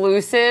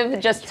exclusive?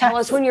 Just tell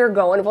us when you're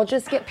going. We'll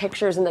just get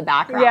pictures in the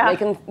background.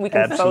 We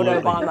can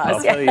photobomb us.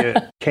 I'll tell you,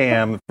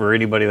 Cam, for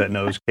anybody that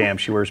knows Cam,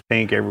 she wears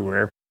pink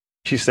everywhere.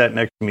 She sat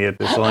next to me at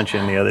this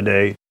luncheon the other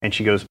day, and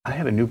she goes, I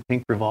have a new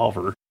pink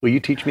revolver. Will you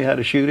teach me how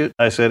to shoot it?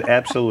 I said,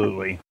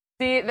 absolutely.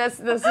 See, this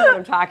is what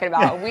I'm talking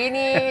about. We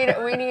need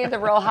the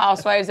Real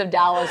Housewives of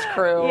Dallas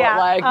crew,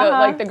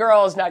 like the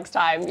girls next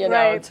time,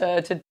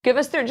 to give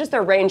us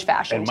their range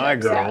fashion. And my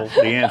girl,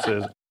 Deanne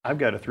says, I've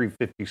got a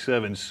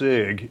 357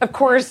 SIG. Of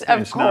course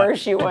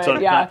you would.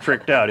 It's not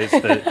tricked out.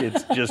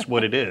 It's just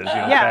what it is,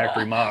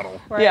 factory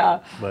model. Right. Yeah.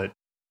 But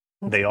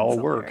They all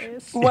work.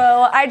 Hilarious.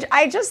 Well,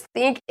 I just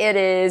think it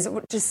is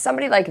just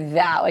somebody like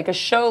that, like a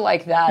show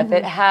like that,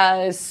 that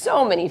has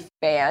so many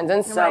fans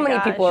and so many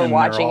people are And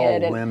watching they're all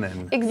it. And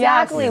women.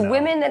 exactly, You know.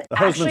 women that The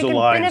actually husbands will could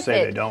lie and benefit.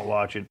 say they don't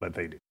watch it, but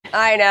they do.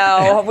 I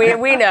know,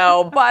 we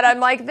know, but I'm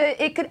like,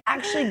 it could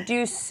actually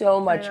do so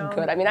much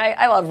good. I mean,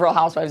 I love Real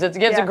Housewives. It's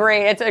a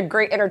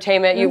great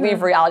entertainment. You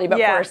leave reality, but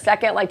for a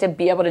second, like to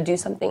be able to do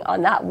something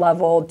on that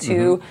level,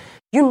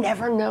 you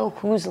never know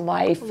whose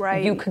life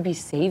you could be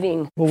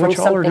saving Well, from what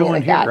y'all are something doing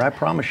like here, that. I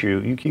promise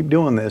you keep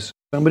doing this,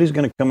 somebody's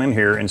going to come in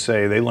here and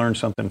say they learned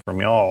something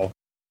from y'all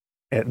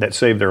that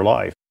saved their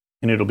life,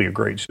 and it'll be a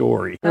great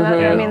story. And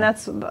I mean,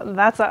 that's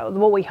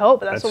what we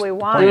hope. That's what we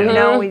want. You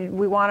know,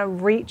 we want to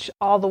reach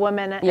all the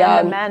women and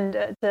the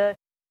men to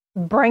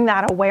bring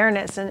that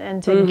awareness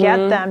and to get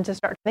them to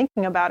start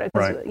thinking about it.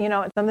 Because, you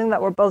know, it's something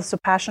that we're both so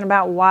passionate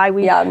about, why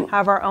we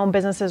have our own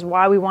businesses,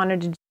 why we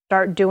wanted to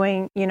start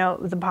doing, you know,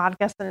 the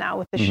podcast and now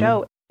with the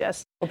show.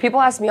 Just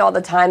people ask me all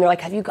the time, they're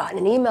like, have you gotten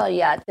an email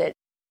yet that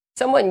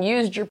someone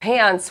used your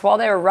pants while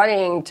they were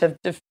running to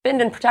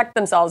defend and protect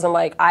themselves? I'm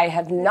like, I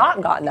have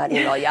not gotten that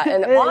email yet.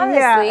 And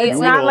honestly, it's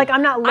not like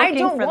I'm not looking I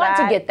don't for want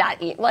that. to get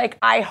that. Like,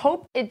 I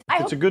hope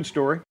it's a good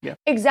story. Yeah.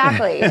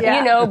 Exactly.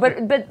 You know,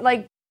 but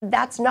like,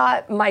 that's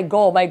not my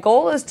goal. My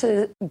goal is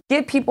to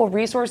give people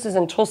resources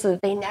and tools so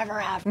that they never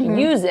have to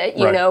use it,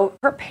 you know,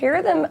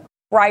 prepare them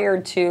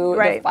prior to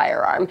the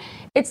firearm.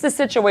 It's the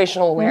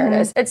situational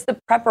awareness. It's the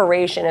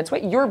preparation. It's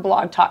what your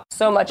blog talks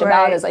so much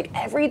about, is like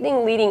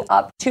everything leading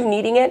up to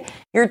needing it.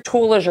 Your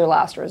tool is your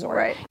last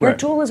resort. Your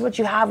tool is what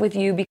you have with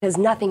you because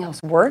nothing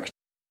else worked.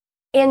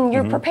 And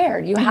you're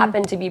prepared. You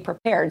happen to be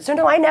prepared. So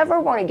no, I never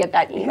want to get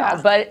that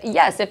email. But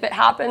yes, if it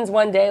happens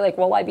one day, like,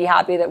 will I be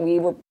happy that we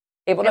were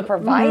able to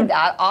provide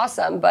that?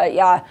 Awesome. But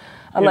yeah,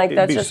 I'm like,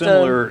 that's just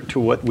similar to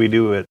what we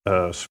do at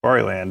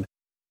Safariland.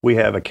 We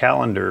have a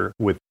calendar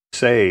with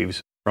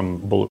saves from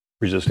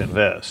bullet-resistant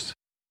vests.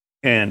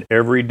 And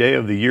every day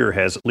of the year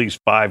has at least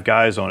 5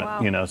 guys on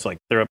it. You know, it's like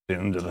they're up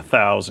into the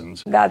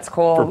thousands. That's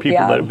cool. For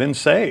people that have been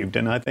saved.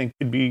 And I think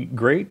it'd be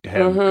great to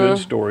have good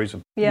stories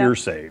of your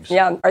saves.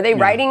 Yeah. Are they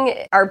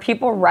are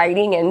people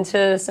writing into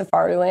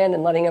Safariland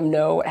and letting them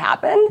know what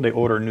happened? They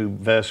order new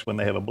vests when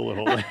they have a bullet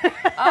hole in it.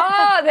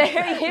 Oh,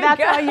 there you go.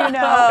 That's how you know.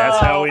 That's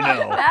how we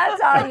know.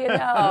 That's how you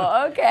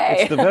know. Okay.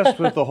 It's the vest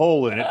with the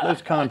hole in it.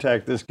 Let's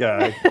contact this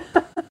guy.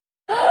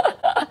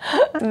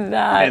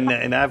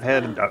 And I've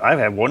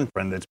had one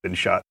friend that's been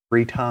shot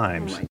 3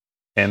 times,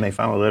 and they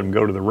finally let him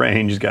go to the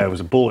range. This guy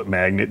was a bullet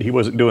magnet. He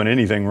wasn't doing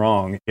anything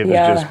wrong. It was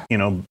just, you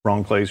know,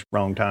 wrong place,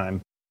 wrong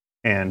time.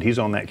 And he's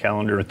on that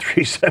calendar at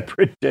 3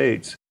 separate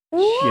dates.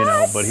 What? You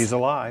know, but he's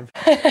alive.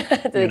 Did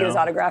he get his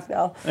autograph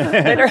now?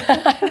 Get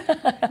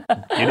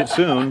it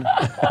soon.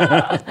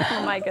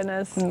 Oh my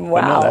goodness!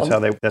 Wow. But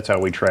no, that's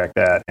how we track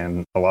that.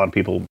 And a lot of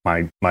people,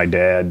 my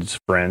dad's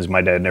friends,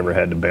 my dad never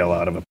had to bail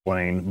out of a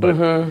plane,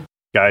 but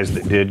guys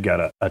that did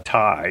got a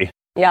tie.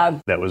 Yeah.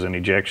 That was an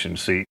ejection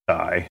seat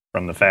tie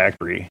from the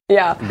factory.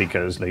 Yeah.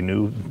 Because they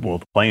knew, well,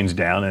 the plane's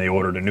down and they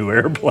ordered a new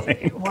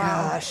airplane.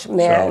 Gosh,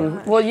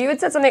 man. Well, you had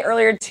said something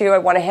earlier, too, I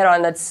want to hit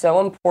on that's so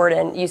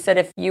important. You said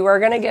if you are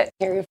going to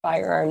carry a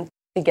firearm,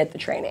 to get the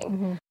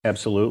training.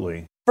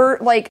 Absolutely. For,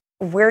 like,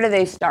 where do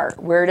they start?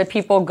 Where do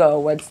people go?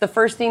 What's the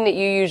first thing that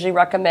you usually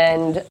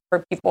recommend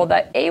for people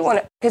that, want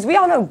to, because we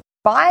all know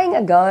buying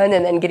a gun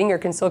and then getting your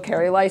concealed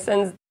carry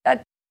license,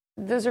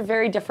 those are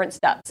very different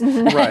steps.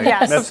 Right.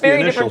 Yes, That's very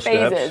the initial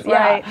different phases. steps.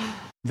 Right.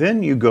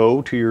 Then you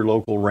go to your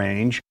local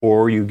range,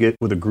 or you get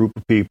with a group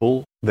of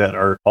people that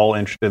are all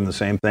interested in the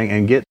same thing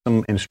and get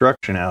some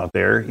instruction out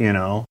there. You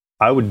know,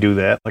 I would do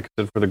that. Like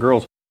I said, for the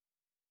girls,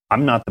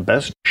 I'm not the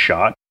best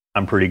shot.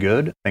 I'm pretty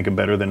good. I think I'm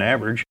better than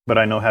average, but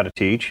I know how to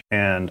teach,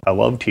 and I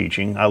love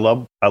teaching. I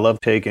love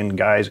taking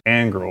guys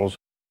and girls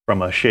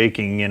from a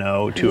shaking, you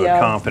know, to a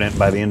confident.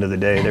 By the end of the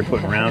day, they're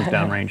putting rounds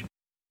downrange,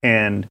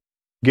 and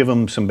give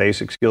them some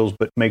basic skills,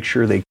 but make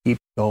sure they keep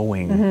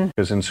going.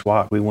 Because in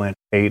SWAT, we went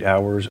 8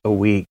 hours a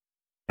week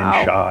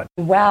and shot.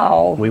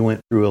 Wow. We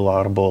went through a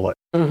lot of bullets,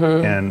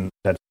 and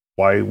that's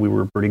why we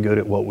were pretty good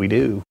at what we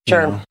do.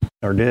 Sure. You know,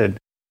 or did.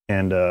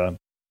 And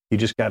you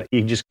just can't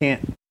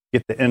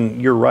get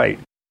and you're right.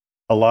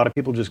 A lot of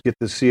people just get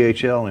the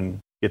CHL and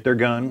get their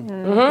gun,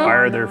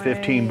 fire their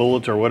 15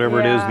 bullets or whatever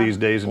it is these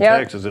days in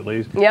Texas, at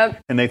least.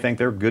 And they think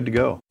they're good to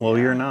go. Well,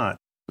 you're not.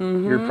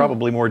 You're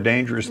probably more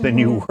dangerous than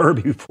you were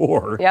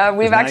before. Yeah,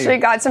 we've actually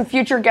got some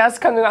future guests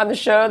coming on the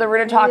show that we're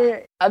going to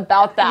talk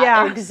about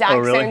that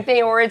exact same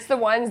thing, where it's the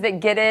ones that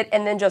get it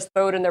and then just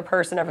throw it in their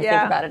purse and never think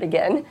about it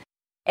again.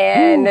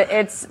 And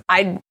I'm just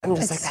like,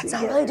 that's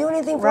not really doing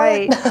anything for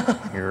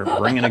it. You're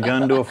bringing a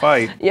gun to a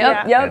fight.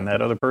 And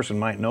that other person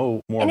might know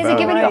more about it. And is it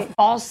giving you a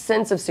false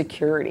sense of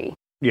security?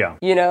 Yeah.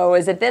 You know,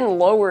 is it then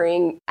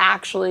lowering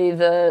actually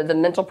the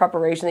mental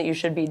preparation that you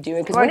should be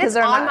doing? Because when it's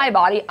on my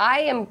body,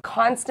 I am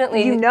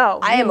constantly,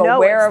 I am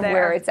aware of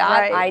where it's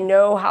at. I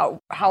know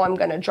how I'm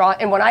going to draw.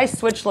 And when I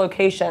switch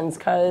locations,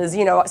 because,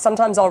 you know,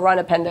 sometimes I'll run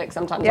appendix,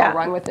 sometimes I'll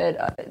run with it,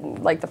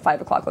 like the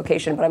 5 o'clock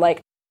location. But I'm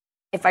like,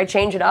 if I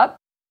change it up,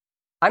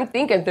 I'm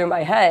thinking through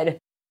my head,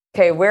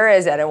 okay, where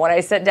is it? And when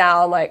I sit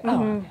down, like, I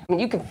mean,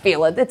 you can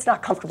feel it. It's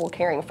not comfortable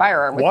carrying a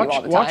firearm with you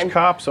all the time. Watch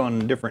cops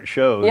on different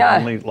shows, Yeah.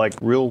 only like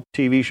real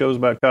TV shows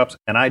about cops.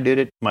 And I did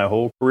it my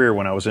whole career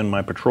when I was in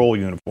my patrol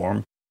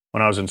uniform.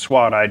 When I was in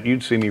SWAT,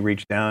 you'd see me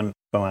reach down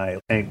my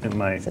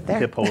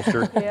hip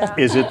holster.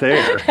 Is it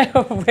there?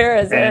 Where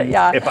is it?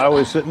 Yeah. If I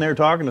was sitting there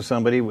talking to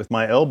somebody with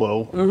my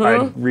elbow,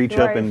 I'd reach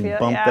up and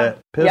bump that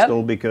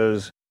pistol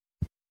because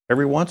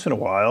every once in a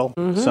while,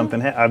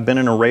 something I've been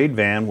in a raid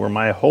van where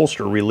my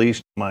holster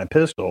released my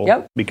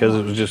pistol because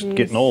it was just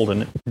getting old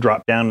and it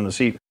dropped down in the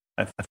seat.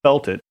 I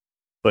felt it,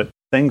 but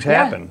things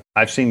happen.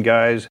 I've seen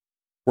guys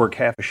work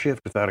half a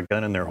shift without a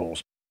gun in their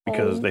holster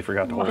because they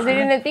forgot to hold it. Because they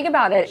didn't think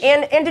about it.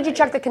 And did you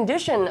check the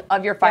condition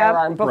of your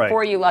firearm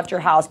before you left your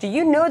house? Do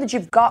you know that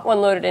you've got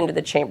one loaded into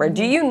the chamber?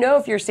 Do you know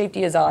if your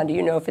safety is on? Do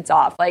you know if it's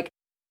off? Like,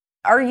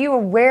 are you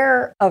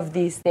aware of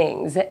these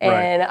things?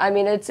 And I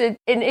mean,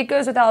 it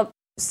goes without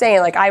saying,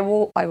 like, I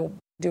will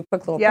do a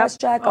quick little press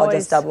check.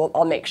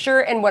 I'll make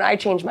sure. And when I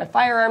change my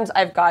firearms,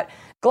 I've got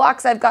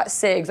Glocks, I've got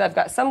SIGs, I've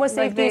got some with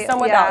safety,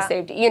 some without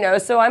safety. You know,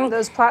 so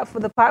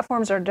the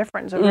platforms are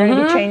different. So if you're going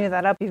to be changing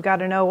that up, you've got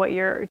to know what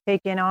you're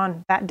taking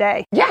on that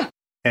day. Yeah.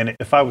 And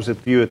if I was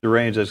with you at the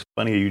range, that's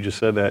funny you just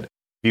said that.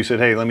 You said,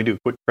 hey, let me do a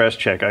quick press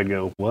check. I'd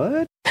go,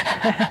 what?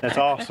 That's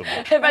awesome.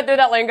 If I threw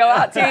that lingo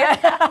out to you.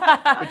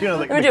 But you know,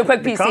 let me do a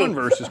quick PC. The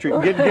converse is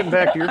true. Getting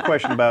back to your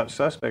question about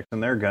suspects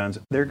and their guns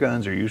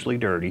are usually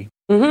dirty.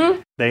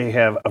 They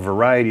have a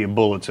variety of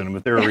bullets in them.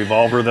 If they're a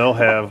revolver, they'll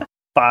have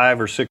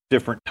 5 or 6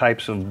 different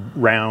types of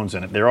rounds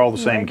in it. They're all the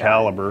same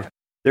caliber.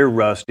 They're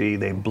rusty.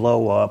 They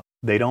blow up.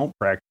 They don't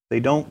practice. They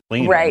don't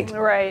clean them.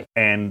 Right.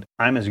 And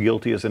I'm as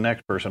guilty as the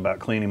next person about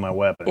cleaning my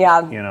weapon.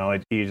 Yeah. You know,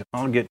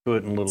 I'll get to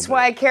it in a little bit. That's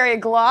why I carry a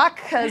Glock,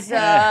 because you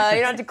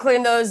don't have to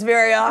clean those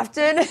very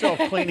often.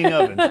 Self-cleaning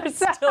oven.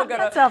 Still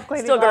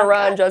gonna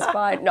run just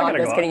fine. No, I'm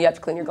just kidding. You have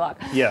to clean your Glock.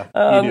 Yeah,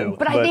 you do.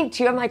 But I think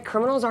too, I'm like,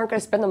 criminals aren't going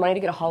to spend the money to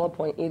get a hollow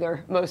point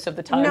either most of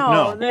the time.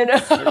 No. You know?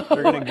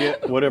 They're going to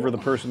get whatever the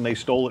person they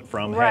stole it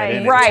from had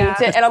in it. Right.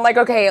 Yeah. And I'm like,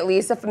 okay, at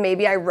least if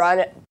maybe I run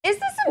it. Is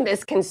this a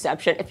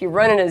misconception? If you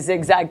run in a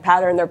zigzag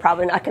pattern, they're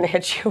probably not going to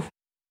hit you.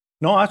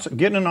 No, that's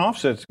getting an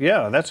offset.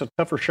 Yeah, that's a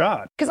tougher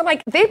shot. Because I'm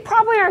like, they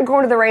probably aren't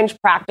going to the range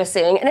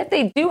practicing. And if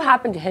they do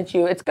happen to hit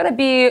you, it's going to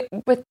be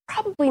with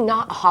probably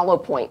not a hollow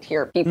point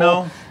here, people.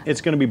 No, it's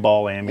going to be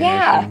ball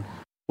ammunition,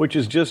 which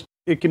is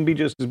it can be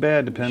just as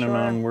bad depending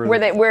on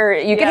where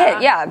you get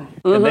hit. Yeah.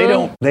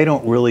 And they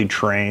don't really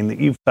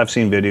train. I've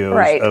seen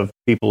videos of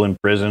people in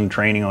prison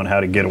training on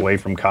how to get away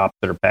from cops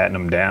that are patting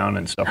them down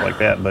and stuff like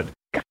that. But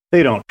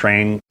they don't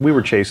train. We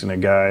were chasing a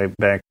guy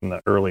back in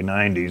the early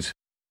 90s,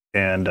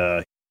 and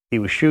he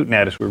was shooting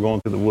at us. We were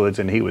going through the woods,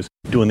 and he was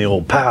doing the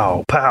old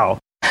pow, pow.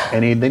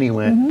 And then he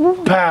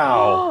went,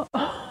 pow.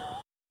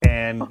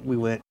 And we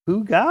went,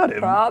 who got him?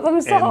 Problem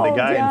solved. And the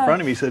guy in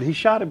front of me said, he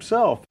shot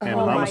himself. And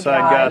the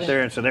homicide got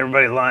there and said,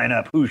 everybody line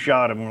up. Who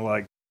shot him? We're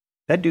like,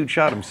 that dude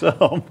shot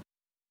himself.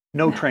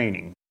 No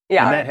training.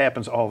 Yeah. And that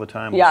happens all the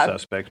time with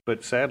suspects,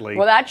 but sadly...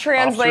 Well, that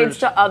translates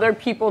to other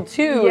people,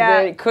 too.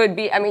 That it could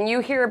be... I mean, you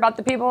hear about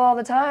the people all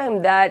the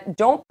time that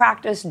don't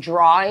practice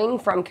drawing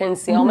from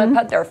concealment,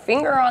 put their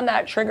finger on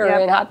that trigger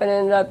and happen to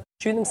end up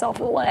shooting themselves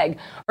in the leg,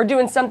 or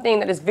doing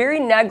something that is very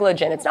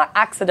negligent. It's not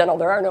accidental.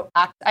 There are no...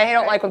 I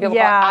don't like when people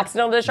call it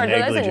accidental discharge.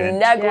 That's a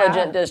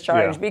negligent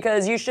discharge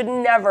because you should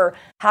never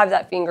have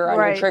that finger on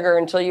your trigger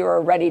until you are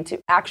ready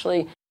to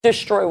actually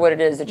destroy what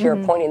it is that you're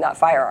pointing that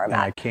firearm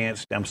at.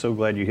 I'm so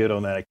glad you hit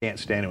on that. I can't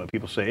stand it when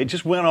people say, it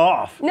just went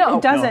off. No.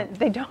 It doesn't.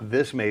 They don't.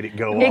 This made it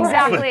go off.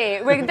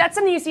 Exactly. That's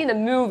something you see in the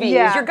movies.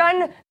 Yeah. Your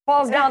gun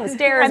falls down the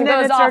stairs and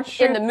goes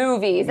off in the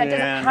movies. That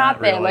doesn't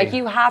happen. Really. Like,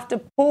 you have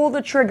to pull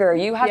the trigger.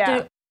 You have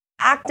to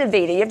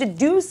activate it. You have to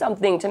do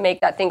something to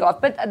make that thing go off.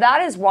 But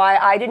that is why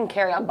I didn't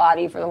carry on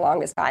body for the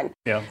longest time.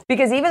 Yeah.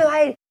 Because even though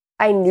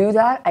I knew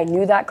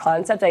that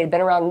concept. I had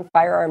been around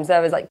firearms. I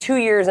was like 2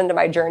 years into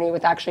my journey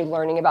with actually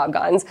learning about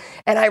guns.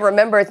 And I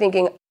remember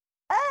thinking,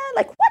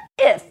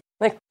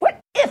 what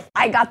if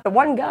I got the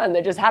one gun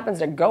that just happens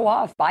to go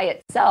off by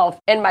itself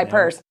in my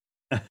purse?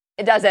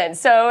 It doesn't.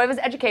 So it was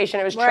education.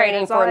 It was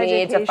training for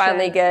me to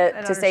finally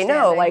get to say,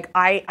 no, like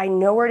I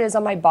know where it is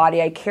on my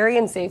body. I carry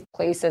in safe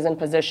places and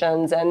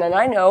positions. And then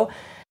I know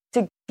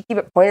to keep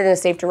it pointed in a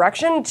safe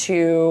direction,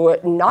 to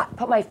not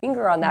put my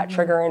finger on that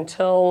trigger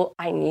until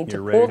I need to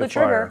pull the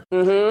trigger.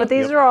 But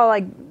these are all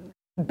like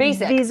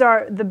basic. These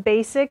are the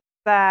basics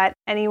that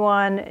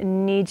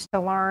anyone needs to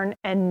learn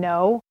and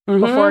know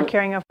before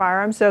carrying a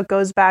firearm. So it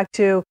goes back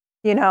to,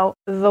 the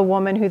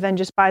woman who then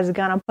just buys a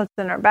gun and puts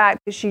it in her back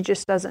because she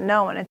just doesn't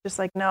know. And it's just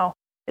like, no,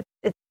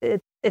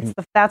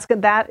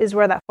 that is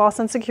where that false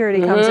insecurity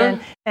comes in,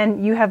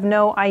 and you have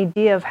no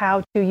idea of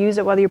how to use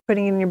it, whether you're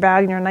putting it in your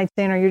bag, in your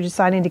nightstand, or you're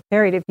deciding to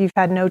carry it. If you've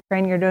had no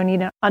training or don't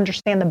even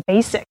understand the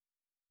basics.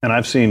 And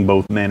I've seen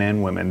both men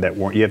and women that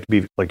you have to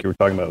be, like you were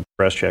talking about,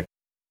 press check.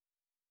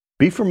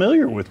 Be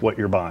familiar with what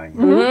you're buying.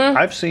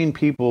 I've seen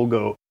people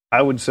go,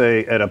 I would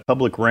say at a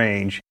public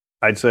range,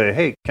 I'd say,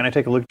 hey, can I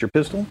take a look at your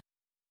pistol?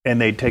 And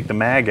they'd take the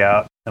mag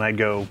out, and I'd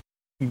go,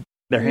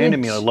 They're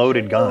handing me a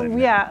loaded gun.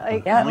 Yeah.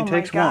 It only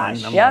takes one.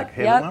 I'm like,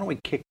 hey, why don't we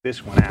kick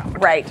this one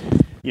out? Right.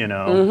 You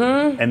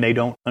know, and they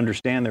don't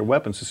understand their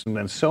weapon system.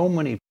 And so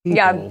many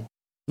people,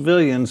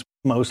 civilians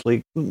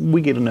mostly,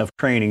 we get enough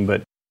training,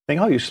 but think,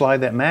 oh, you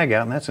slide that mag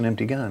out and that's an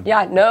empty gun.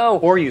 Yeah, no.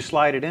 Or you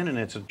slide it in and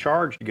it's a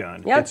charged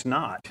gun. Yep. It's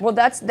not. Well,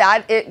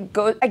 it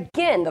goes,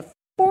 again, the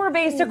 4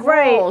 basic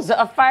rules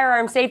of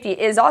firearm safety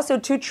is also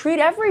to treat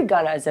every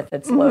gun as if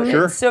it's loaded.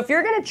 Sure. So if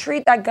you're going to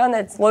treat that gun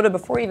that's loaded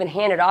before you even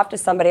hand it off to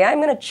somebody,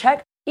 I'm going to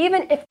check,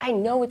 even if I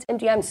know it's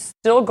empty, I'm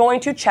still going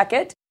to check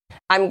it.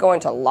 I'm going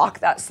to lock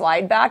that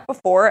slide back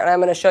before, and I'm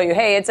going to show you,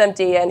 hey, it's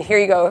empty, and here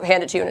you go,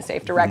 hand it to you in a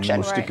safe direction.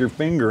 We'll stick your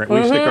finger,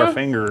 we stick our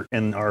finger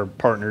in our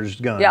partner's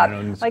gun. Yeah. You know,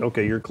 and it's,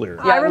 okay, you're clear.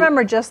 I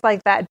remember just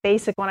like that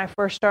basic when I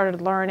first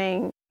started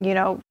learning, you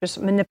know, just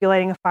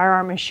manipulating a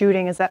firearm and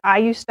shooting, is that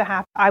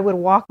I would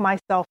walk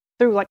myself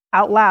through, like,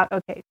 out loud,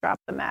 okay, drop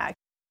the mag,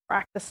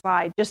 crack the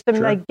slide, just to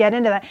like get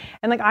into that.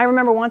 And like, I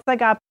remember once I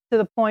got to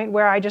the point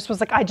where I just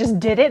was like, I just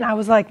did it, and I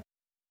was like,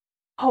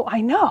 oh,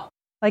 I know.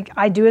 Like,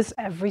 I do this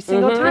every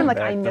single time. Like,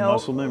 I know. The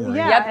muscle memory.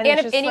 Yeah, and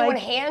if anyone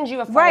hands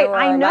you a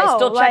firearm, I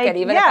still check it.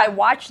 Even if I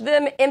watch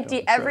them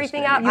empty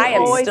everything out, I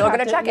am still going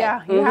to check it.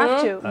 Yeah, you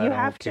have to. I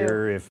don't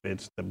care if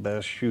it's the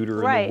best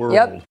shooter in the world.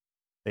 Yep.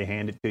 They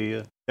hand it to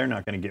you. They're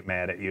not going to get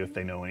mad at you if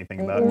they know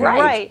anything about it.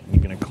 Right.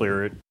 You're going to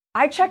clear it.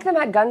 I check them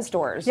at gun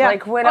stores. Yeah.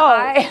 Like when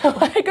I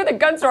go to the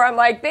gun store, I'm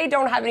like, they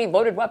don't have any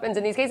loaded weapons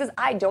in these cases.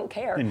 I don't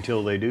care.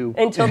 Until they do.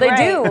 Until they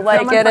do.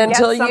 Like, and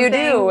until you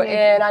do.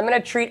 And I'm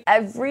going to treat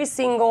every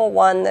single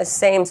one the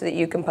same so that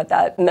you can put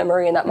that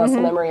memory and that muscle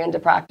memory into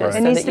practice.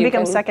 It needs to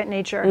become second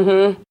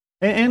nature.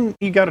 And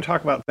you got to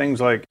talk about things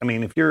like, I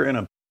mean, if you're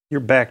you're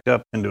backed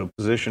up into a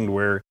position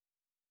where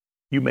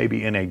you may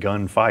be in a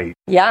gunfight.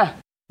 Yeah.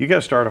 You got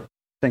to start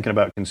thinking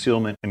about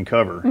concealment and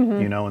cover,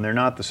 you know, and they're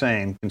not the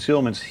same.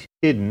 Concealment's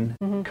hidden,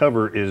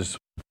 cover is,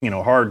 you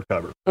know, hard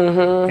cover,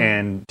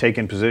 and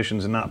taking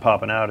positions and not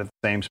popping out at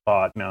the same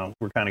spot. Now,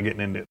 we're kind of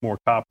getting into more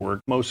cop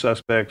work. Most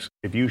suspects,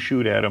 if you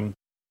shoot at them,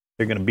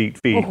 they're going to beat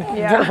feet.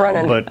 They're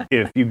running. But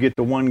if you get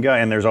the one guy,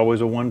 and there's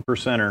always a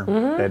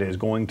 1%er that is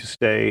going to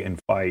stay and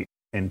fight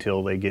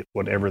until they get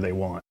whatever they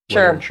want.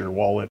 Whether it's your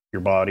wallet,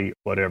 your body,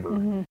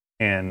 whatever.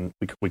 And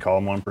we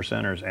call them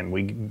 1%ers, and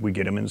we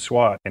get them in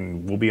SWAT,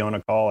 and we'll be on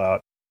a call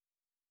out.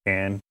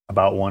 And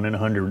about 1 in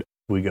 100,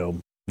 we go,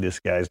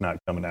 this guy's not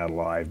coming out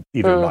alive,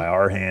 either by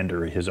our hand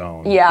or his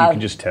own. Yeah. You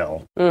can just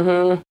tell.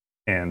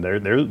 And they're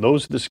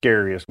those are the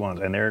scariest ones.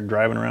 And they're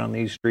driving around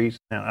these streets.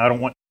 Now, I don't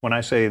want, when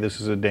I say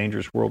this is a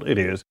dangerous world, it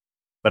is.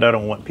 But I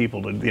don't want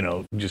people to, you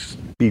know, just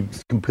be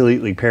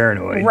completely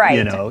paranoid. Right.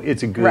 You know,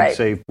 it's a good,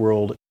 safe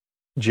world,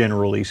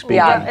 generally speaking.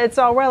 Yeah, it's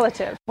all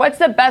relative. What's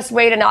the best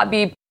way to not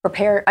be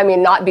prepared? I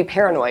mean, not be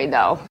paranoid,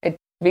 though.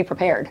 Be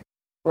prepared.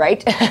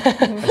 Right?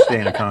 I stay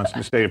in a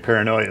constant state of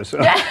paranoia. So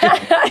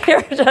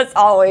you're just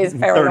always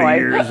paranoid. 30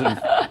 years. And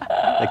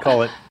they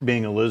call it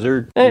being a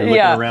lizard. You're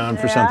looking around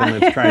for something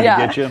that's trying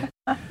to get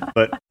you.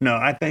 But no,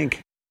 I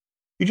think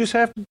you just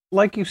have to,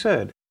 like you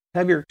said,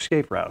 have your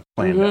escape route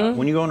planned out.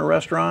 When you go in a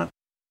restaurant,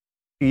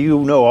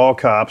 you know all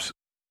cops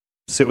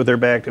sit with their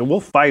back. We'll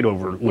fight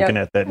over looking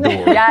at that door.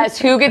 Yes,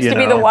 who gets to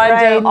be the one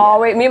to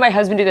always... Me and my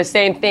husband do the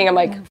same thing. I'm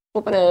like,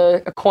 flipping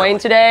a coin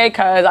today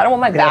because I don't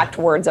want my back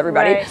towards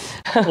everybody.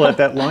 Well, at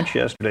that lunch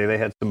yesterday, they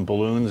had some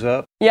balloons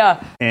up.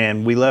 Yeah.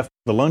 And we left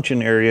the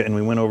luncheon area and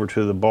we went over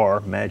to the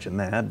bar. Imagine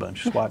that, a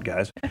bunch of SWAT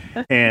guys.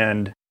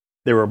 And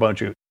there were a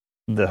bunch of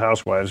the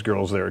housewives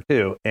girls there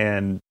too.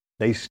 And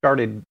they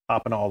started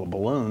popping all the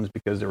balloons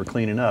because they were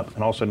cleaning up.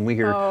 And all of a sudden we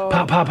hear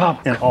pop, pop,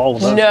 pop. And all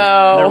of us,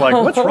 they're like,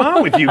 what's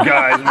wrong with you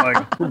guys? I'm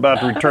like, we're about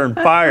to return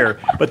fire.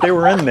 But they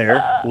were in there,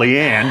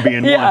 Leanne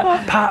being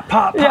one, pop,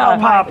 pop, pop,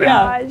 pop.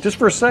 And just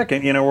for a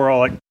second, you know, we're all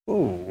like,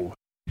 ooh.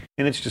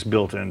 And it's just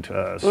built into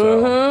us.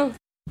 So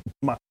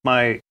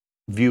my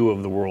view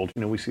of the world,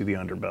 you know, we see the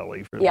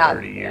underbelly for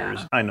 30 years.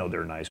 I know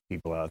there are nice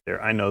people out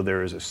there. I know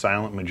there is a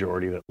silent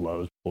majority that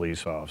loves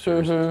police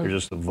officers. There's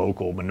just a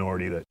vocal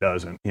minority that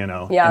doesn't, you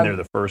know, and they're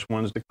the first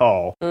ones to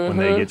call when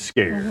they get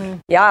scared.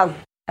 Yeah,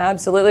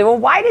 absolutely. Well,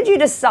 why did you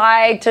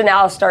decide to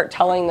now start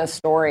telling this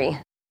story?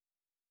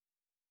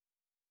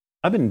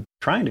 I've been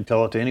trying to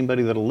tell it to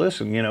anybody that'll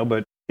listen, you know,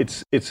 but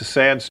it's a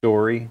sad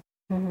story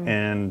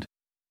and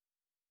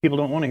people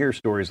don't want to hear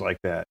stories like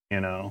that, you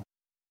know,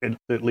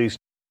 at least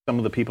some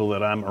of the people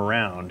that I'm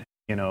around,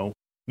 you know,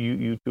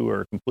 you two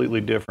are completely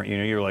different. You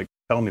know, you're like,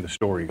 tell me the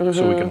story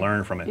so we can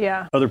learn from it.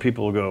 Yeah. Other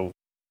people will go,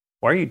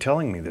 why are you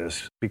telling me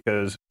this?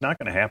 Because it's not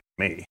going to happen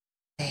to me.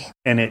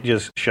 And it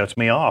just shuts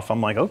me off.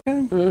 I'm like,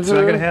 okay, it's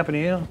not going to happen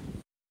to you.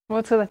 Well,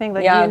 it's the thing,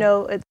 like, you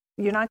know,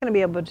 you're not going to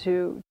be able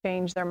to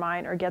change their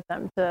mind or get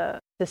them to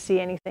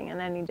see anything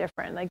in any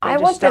different. Like, I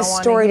want this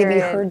story to be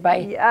heard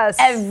by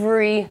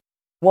every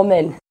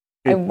woman.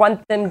 I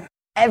want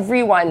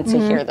everyone to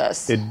hear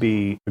this. It'd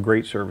be a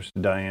great service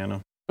to Diana.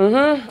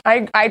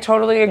 I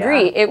totally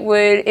agree. It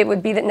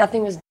would be that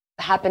nothing was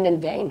happened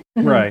in vain.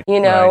 Right. You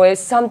know, if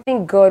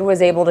something good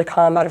was able to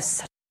come out of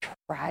such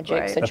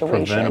tragic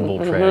situation. A preventable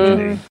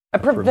tragedy. A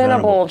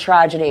preventable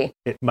tragedy.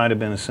 It might have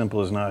been as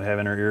simple as not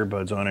having her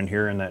earbuds on and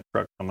hearing that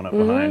truck coming up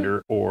behind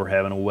her, or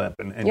having a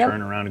weapon and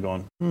turning around and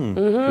going,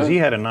 because he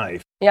had a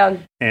knife. Yeah.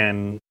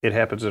 And it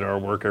happens at our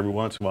work every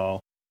once in a while.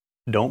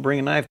 Don't bring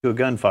a knife to a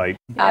gunfight.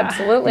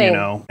 Absolutely. You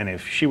know, and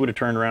if she would have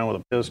turned around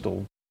with a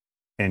pistol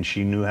and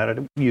she knew how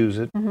to use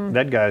it,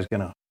 that guy's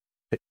going to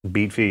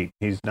beat feet.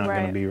 He's not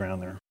going to be around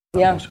there.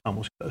 Yeah.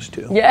 Almost does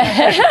too.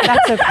 Yeah.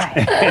 That's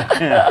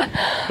okay.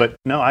 But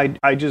no, I'm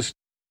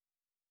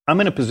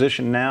in a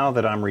position now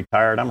that I'm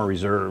retired. I'm a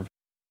reserve.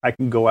 I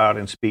can go out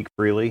and speak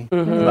freely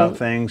about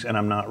things, and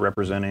I'm not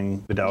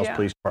representing the Dallas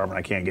Police Department.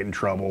 I can't get in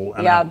trouble.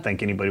 And I don't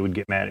think anybody would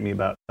get mad at me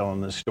about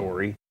telling this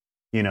story,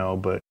 you know,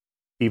 but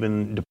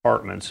even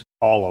departments,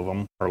 all of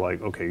them are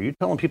like, okay, you're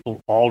telling people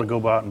all to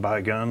go out and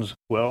buy guns?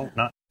 Well,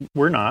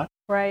 we're not.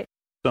 Right.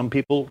 Some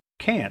people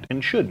can't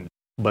and shouldn't,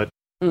 but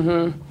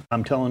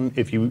I'm telling,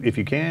 if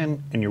you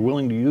can and you're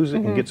willing to use it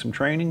and get some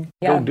training,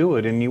 go do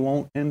it, and you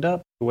won't end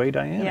up the way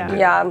Diana did.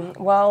 Yeah.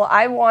 Well,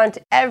 I want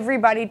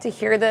everybody to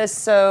hear this.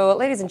 So,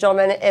 ladies and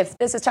gentlemen, if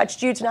this has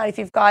touched you tonight, if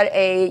you've got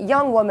a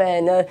young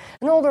woman, an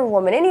older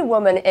woman, any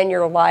woman in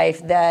your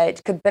life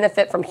that could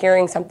benefit from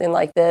hearing something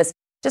like this,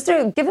 just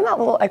to give them that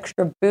little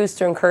extra boost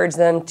to encourage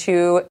them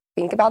to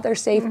think about their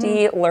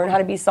safety, learn how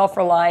to be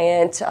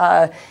self-reliant,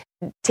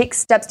 take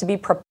steps to be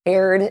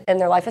prepared in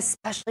their life,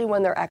 especially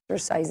when they're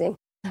exercising.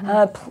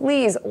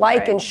 Please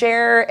like and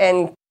share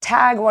and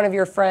tag one of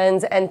your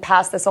friends and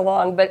pass this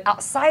along. But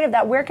outside of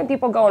that, where can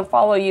people go and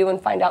follow you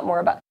and find out more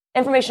about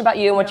information about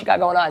you and what you got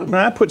going on?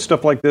 I put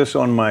stuff like this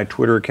on my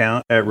Twitter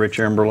account at Rich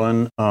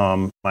Emberlin,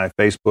 my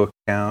Facebook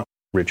account,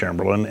 Rich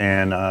Emberlin,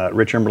 and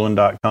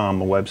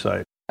richemberlin.com, a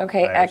website.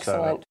 Okay,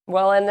 excellent.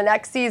 Well, in the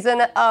next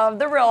season of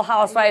The Real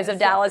Housewives of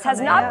Dallas has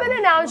not been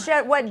announced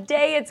yet what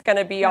day it's going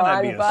to be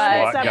on,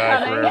 but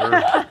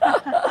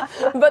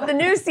but the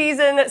new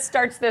season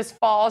starts this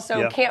fall,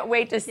 so can't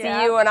wait to see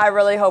you, and I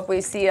really hope we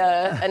see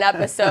an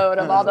episode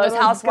of all those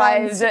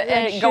housewives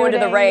going to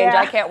the range.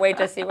 I can't wait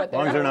to see what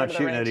they're doing. As long as they're not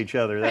shooting at each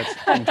other, that's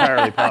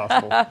entirely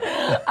possible.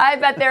 I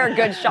bet they're a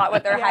good shot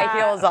with their high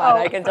heels on,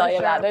 I can tell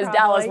you that. Those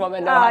Dallas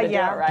women know how to do it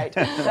right.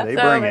 They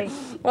bring it.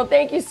 Well,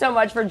 thank you so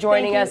much for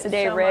joining us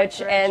today,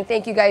 Rich. And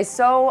thank you guys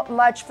so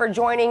much for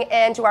joining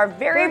in to our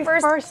very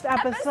first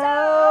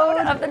episode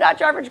of the Not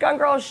Your Average Gun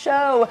Girl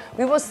Show.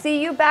 We will see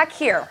you back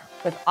here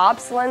with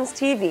Ops Lens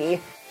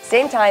TV.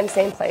 Same time,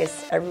 same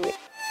place every week.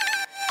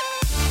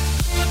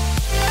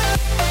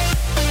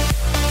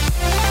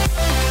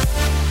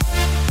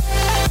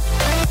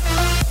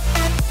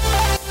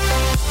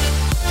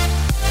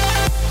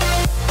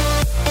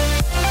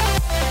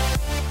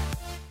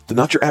 The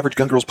Not Your Average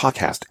Gun Girls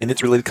podcast and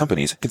its related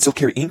companies, Concealed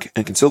Carry Inc.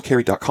 and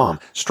ConcealedCarry.com,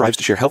 strives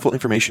to share helpful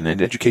information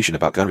and education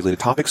about gun-related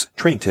topics,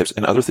 training tips,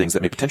 and other things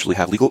that may potentially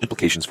have legal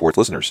implications for its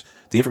listeners.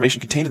 The information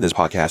contained in this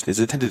podcast is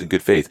intended in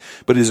good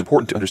faith, but it is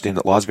important to understand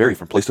that laws vary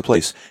from place to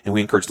place, and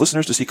we encourage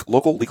listeners to seek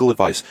local legal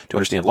advice to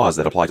understand laws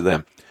that apply to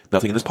them.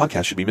 Nothing in this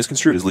podcast should be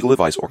misconstrued as legal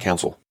advice or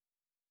counsel.